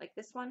 like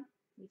this one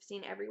you've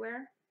seen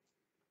everywhere.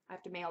 I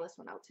have to mail this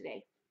one out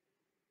today.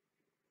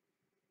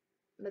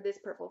 But this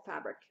purple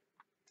fabric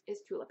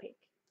is Tula Pink.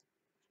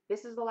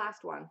 This is the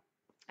last one,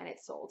 and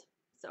it's sold,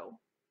 so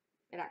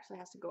it actually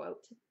has to go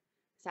out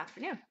this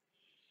afternoon.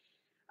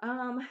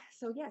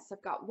 So yes,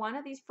 I've got one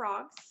of these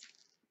frogs.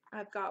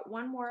 I've got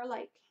one more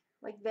like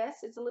this.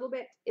 It's a little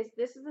bit,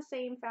 this is the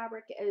same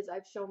fabric as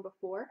I've shown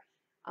before,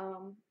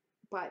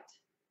 but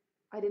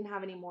I didn't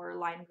have any more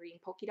lime green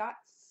polka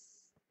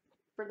dots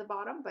for the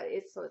bottom, but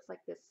it's like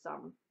this,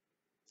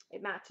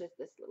 it matches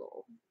this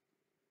little,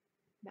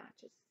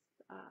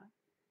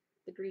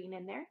 the green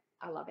in there.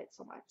 I love it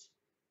so much.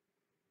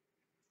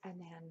 And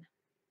then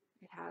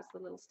it has the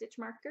little stitch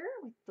marker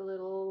with the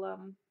little, oh,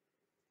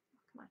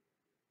 come on,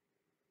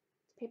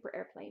 it's paper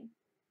airplane.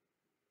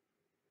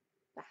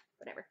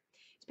 Whatever.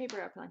 It's paper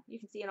airplane. You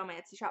can see it on my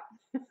Etsy shop.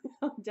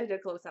 Did a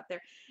close up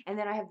there. And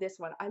then I have this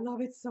one. I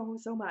love it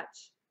so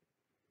much.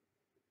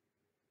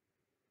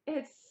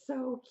 It's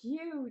so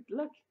cute.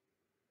 Look.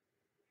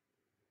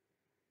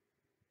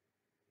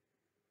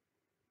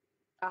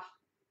 Ah,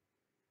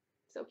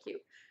 so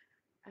cute.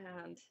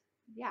 And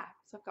yeah,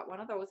 so I've got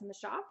one of those in the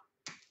shop.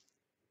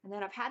 And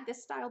then I've had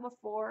this style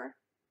before.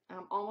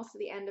 Almost to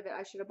the end of it.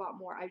 I should have bought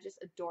more. I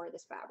just adore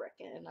this fabric,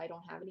 and I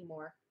don't have any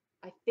more.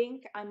 I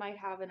think I might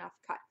have enough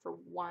cut for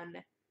one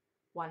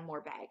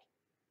more bag.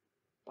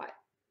 But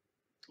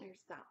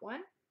there's that one.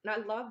 And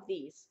I love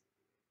these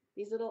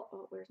little,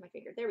 oh, where's my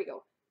finger? There we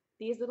go.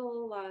 These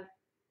little,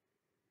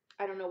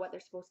 I don't know what they're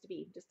supposed to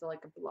be. Just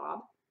like a blob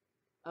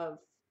of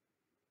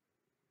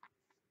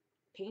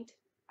paint.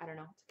 I don't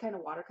know. It's kind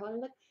of watercolor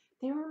look.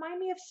 They remind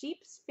me of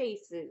sheep's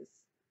faces.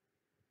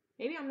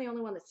 Maybe I'm the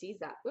only one that sees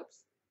that.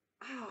 Whoops.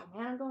 Ah,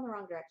 man, I'm going the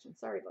wrong direction.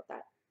 Sorry about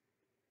that.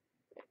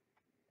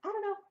 I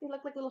don't know. They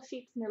look like little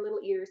sheeps and their little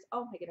ears.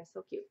 Oh my goodness,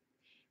 so cute.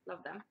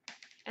 Love them.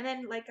 And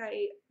then, like,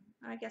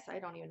 I guess I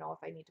don't even know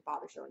if I need to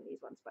bother showing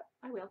these ones, but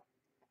I will.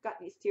 I've got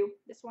these two.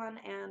 This one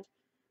and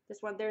this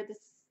one. They're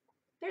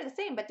the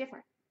same but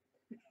different.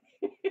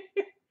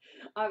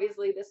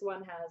 Obviously, this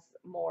one has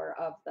more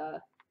of the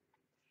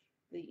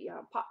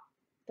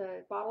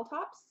bottle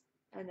tops,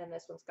 and then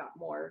this one's got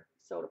more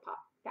soda pop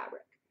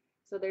fabric.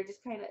 So they're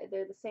just kind of,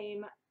 they're the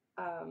same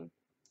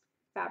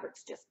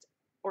fabrics, just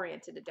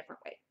oriented a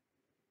different way.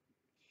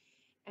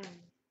 And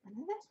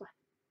then this one.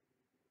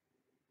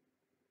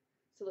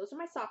 So those are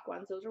my sock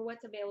ones. Those are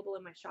what's available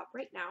in my shop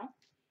right now.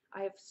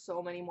 I have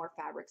so many more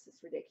fabrics.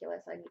 It's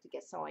ridiculous. I need to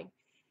get sewing.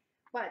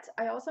 But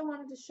I also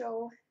wanted to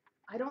show,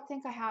 I don't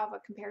think I have a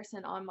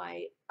comparison on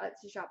my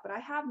Etsy shop, but I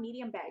have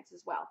medium bags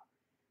as well.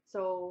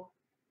 So,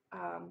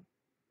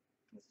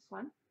 what's this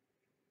one?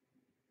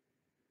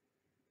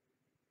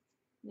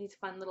 These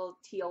fun little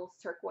teal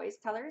turquoise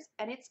colors,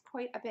 and it's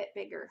quite a bit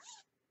bigger,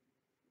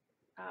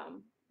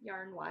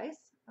 yarn wise.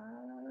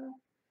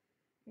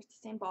 Here's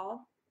the same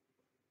ball.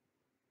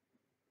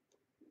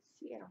 Let's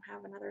see, I don't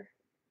have another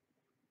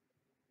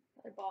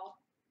ball,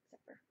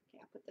 except for,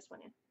 okay, I'll put this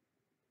one in.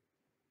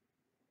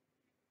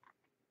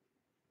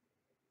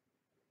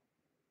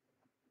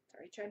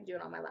 Sorry, trying to do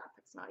it on my lap.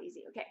 It's not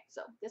easy. Okay,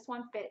 so this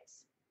one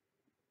fits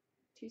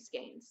 2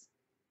 skeins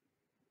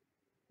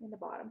in the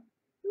bottom.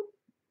 Oop.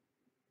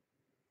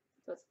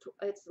 So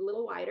it's a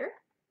little wider,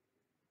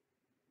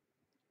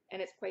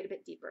 and it's quite a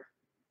bit deeper.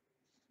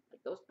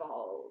 Like those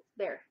balls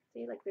there.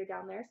 See, like they're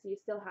down there, so you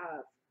still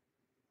have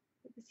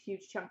this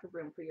huge chunk of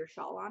room for your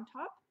shawl on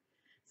top.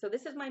 So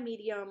this is my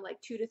medium, like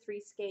 2 to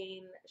 3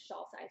 skein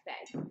shawl size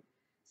bag.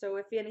 So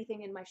if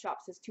anything in my shop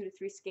says 2 to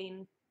 3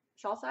 skein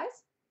shawl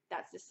size,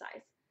 that's this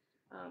size.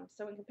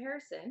 So in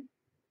comparison,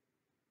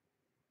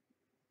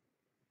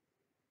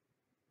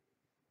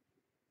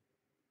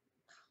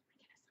 oh my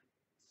goodness,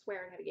 I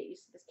swear I'm gonna get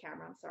used to this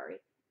camera, I'm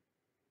sorry.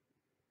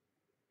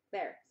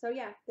 There, so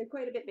yeah, they're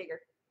quite a bit bigger.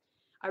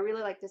 I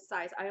really like this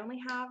size. I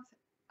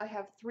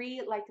have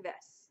 3 like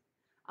this.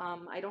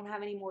 I don't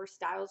have any more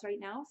styles right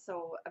now,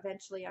 so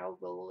eventually I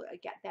will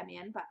get them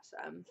in, but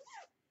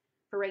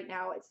for right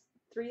now it's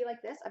 3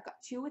 like this. I've got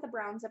 2 with a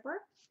brown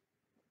zipper,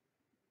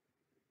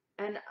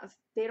 and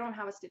they don't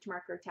have a stitch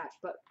marker attached,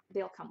 but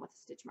they'll come with a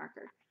stitch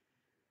marker.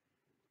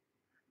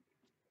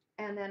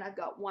 And then I've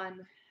got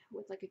 1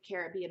 with like a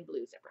Caribbean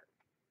blue zipper.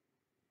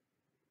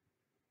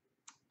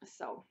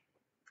 So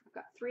I've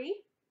got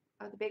 3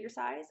 of the bigger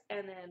size,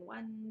 and then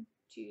 1,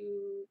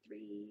 2,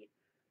 3,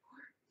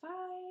 4, 5,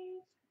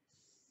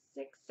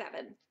 6,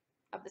 7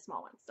 of the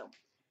small ones. So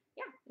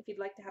yeah, if you'd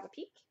like to have a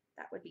peek,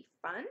 that would be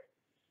fun.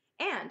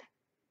 And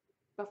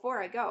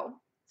before I go,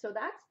 so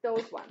that's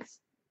those ones.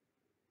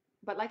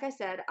 But like I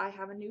said, I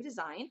have a new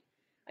design.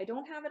 I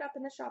don't have it up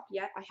in the shop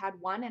yet. I had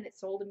one and it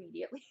sold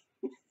immediately.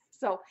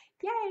 So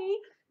yay,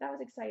 that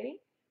was exciting.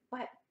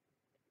 But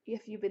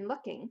if you've been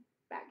looking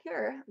back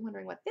here,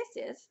 wondering what this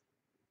is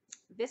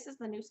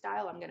the new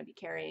style I'm going to be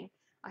carrying.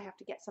 I have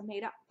to get some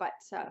made up, but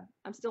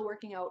I'm still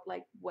working out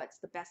like what's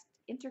the best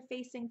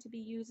interfacing to be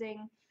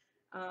using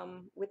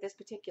with this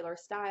particular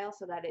style,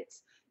 so that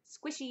it's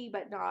squishy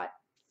but not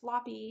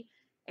floppy,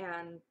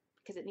 and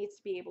because it needs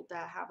to be able to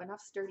have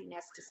enough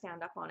sturdiness to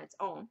stand up on its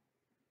own.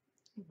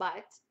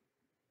 But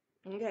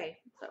okay,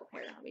 so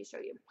here, let me show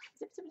you.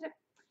 Zip, zip, zip.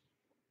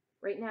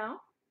 Right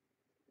now,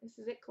 this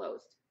is it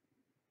closed.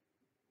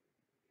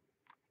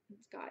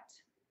 It's got,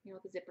 you know,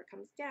 the zipper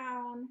comes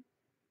down.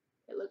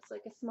 It looks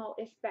like a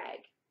small-ish bag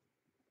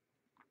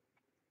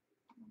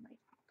on my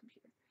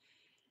computer.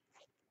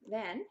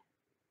 Then,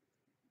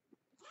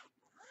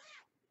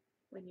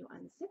 when you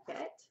unzip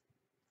it,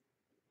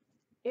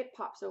 it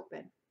pops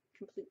open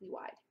completely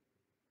wide.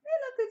 Hey,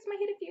 look, it's my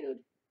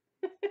Hitofude.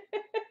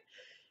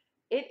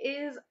 It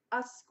is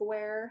a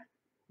square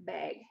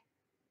bag.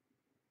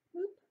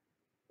 Oop,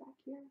 back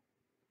here.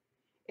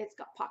 It's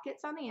got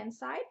pockets on the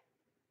inside.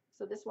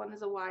 So this one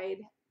is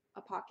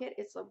a pocket.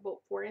 It's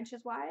about 4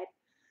 inches wide.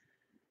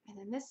 And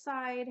then this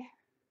side,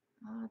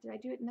 did I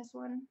do it in this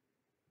one?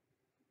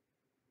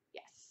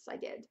 Yes, I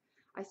did.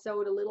 I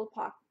sewed a little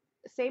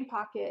same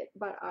pocket,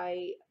 but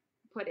I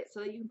put it so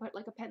that you can put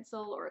like a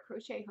pencil or a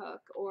crochet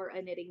hook or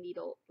a knitting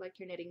needle, like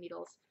your knitting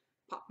needles,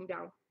 pop them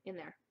down in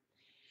there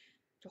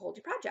to hold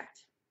your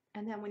project.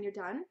 And then when you're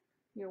done,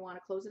 you want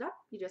to close it up,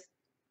 you just,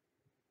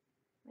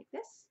 like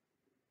this,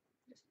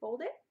 just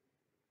fold it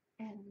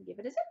and give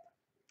it a zip.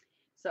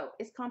 So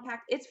it's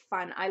compact, it's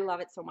fun, I love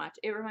it so much.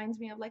 It reminds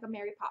me of like a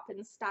Mary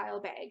Poppins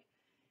style bag.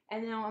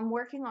 And now I'm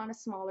working on a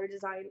smaller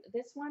design.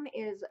 This one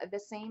is the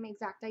same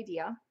exact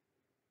idea.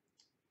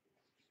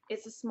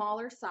 It's a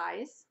smaller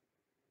size,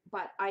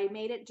 but I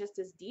made it just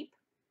as deep.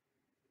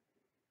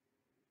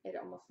 It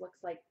almost looks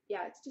like,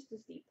 yeah, it's just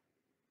as deep.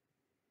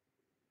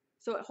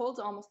 So it holds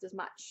almost as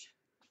much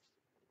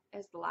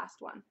as the last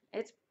one.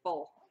 It's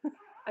full.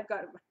 I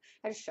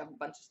just shoved a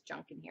bunch of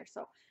junk in here.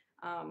 So,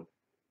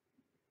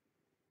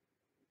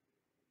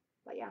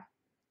 but yeah,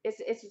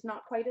 it's just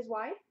not quite as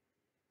wide.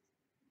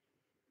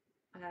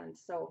 And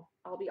so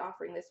I'll be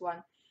offering this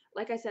one.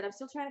 Like I said, I'm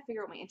still trying to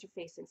figure out my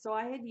interfacing. So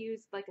I had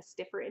used like a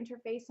stiffer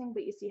interfacing,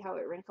 but you see how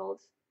it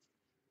wrinkled?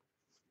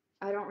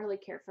 I don't really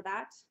care for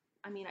that.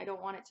 I mean, I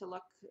don't want it to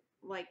look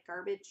like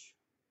garbage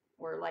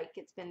or like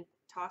it's been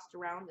tossed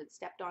around and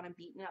stepped on and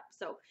beaten up.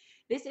 So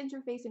this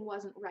interfacing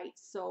wasn't right,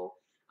 so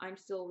I'm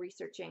still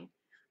researching,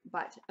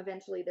 but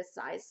eventually this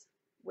size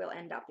will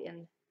end up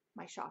in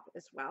my shop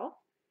as well.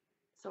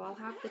 So I'll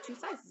have the two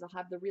sizes. I'll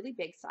have the really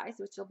big size,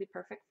 which will be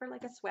perfect for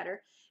like a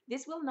sweater.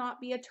 This will not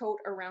be a tote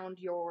around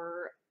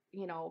your,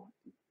 you know,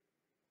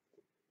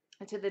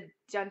 to the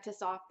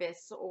dentist's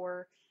office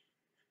or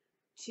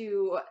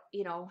to,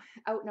 you know,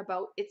 out and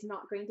about. It's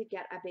not going to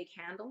get a big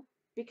handle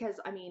because,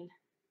 I mean,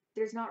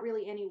 there's not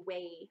really any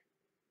way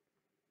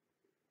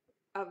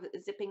of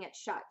zipping it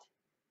shut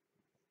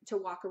to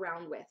walk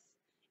around with.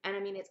 And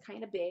I mean, it's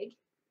kind of big.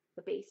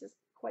 The base is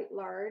quite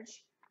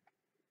large.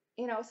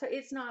 You know, so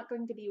it's not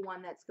going to be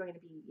one that's going to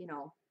be, you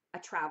know, a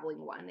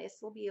traveling one. This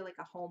will be like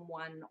a home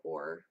one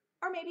or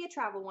maybe a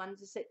travel one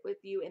to sit with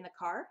you in the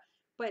car.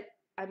 But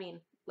I mean,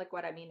 like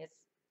what I mean is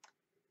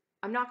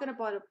I'm not going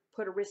to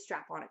put a wrist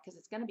strap on it because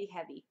it's going to be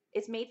heavy.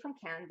 It's made from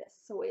canvas,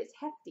 so it's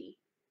hefty.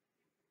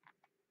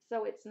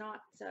 So it's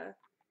not,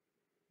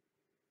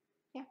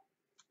 yeah,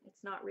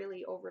 it's not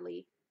really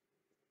overly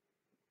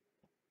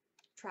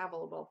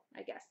travelable,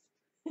 I guess.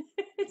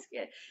 It's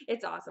good.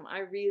 It's awesome. I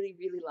really,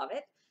 really love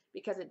it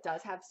because it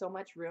does have so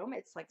much room.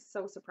 It's like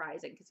so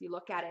surprising because you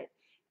look at it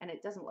and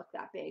it doesn't look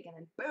that big and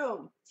then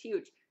boom, it's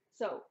huge.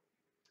 So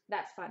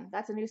that's fun.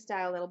 That's a new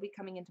style that'll be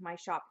coming into my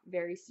shop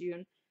very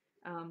soon.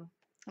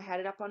 I had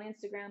it up on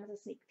Instagram as a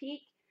sneak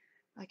peek.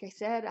 Like I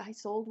said, I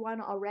sold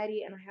one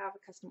already and I have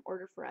a custom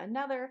order for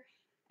another.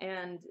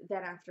 And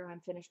then after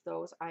I'm finished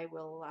those, I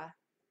will,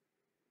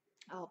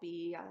 I'll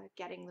be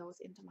getting those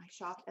into my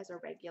shop as a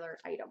regular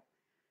item.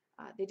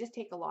 They just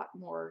take a lot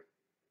more.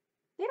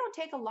 They don't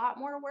take a lot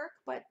more work,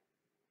 but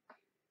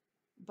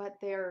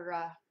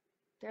they're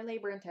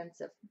labor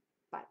intensive.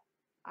 But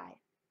I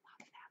love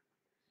them.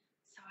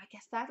 So I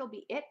guess that'll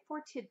be it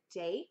for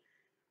today.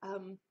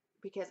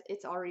 Because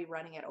it's already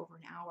running at over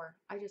an hour.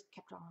 I just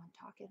kept on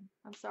talking.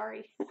 I'm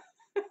sorry.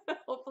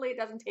 Hopefully it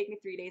doesn't take me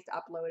 3 days to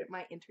upload it.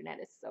 My internet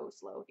is so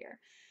slow here.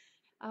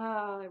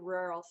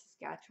 Rural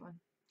Saskatchewan.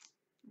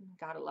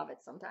 Gotta love it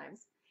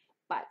sometimes.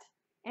 But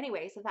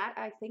anyway, so that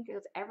I think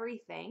is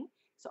everything.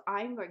 So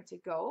I'm going to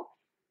go.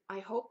 I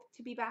hope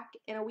to be back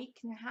in a week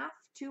and a half,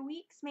 2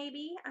 weeks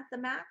maybe at the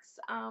max,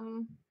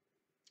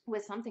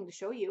 with something to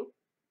show you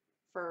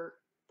for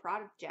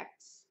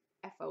projects,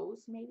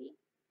 FOs maybe.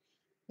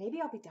 Maybe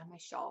I'll be done my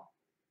shawl.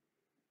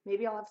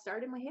 Maybe I'll have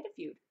started my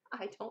Hitofude.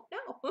 I don't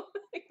know.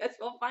 I guess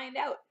we'll find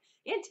out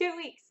in 2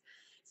 weeks.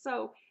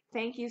 So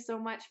thank you so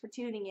much for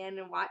tuning in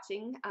and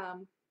watching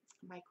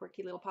my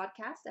quirky little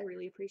podcast. I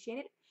really appreciate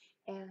it.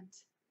 And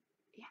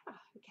yeah,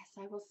 I guess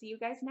I will see you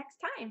guys next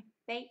time.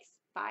 Thanks.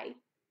 Bye.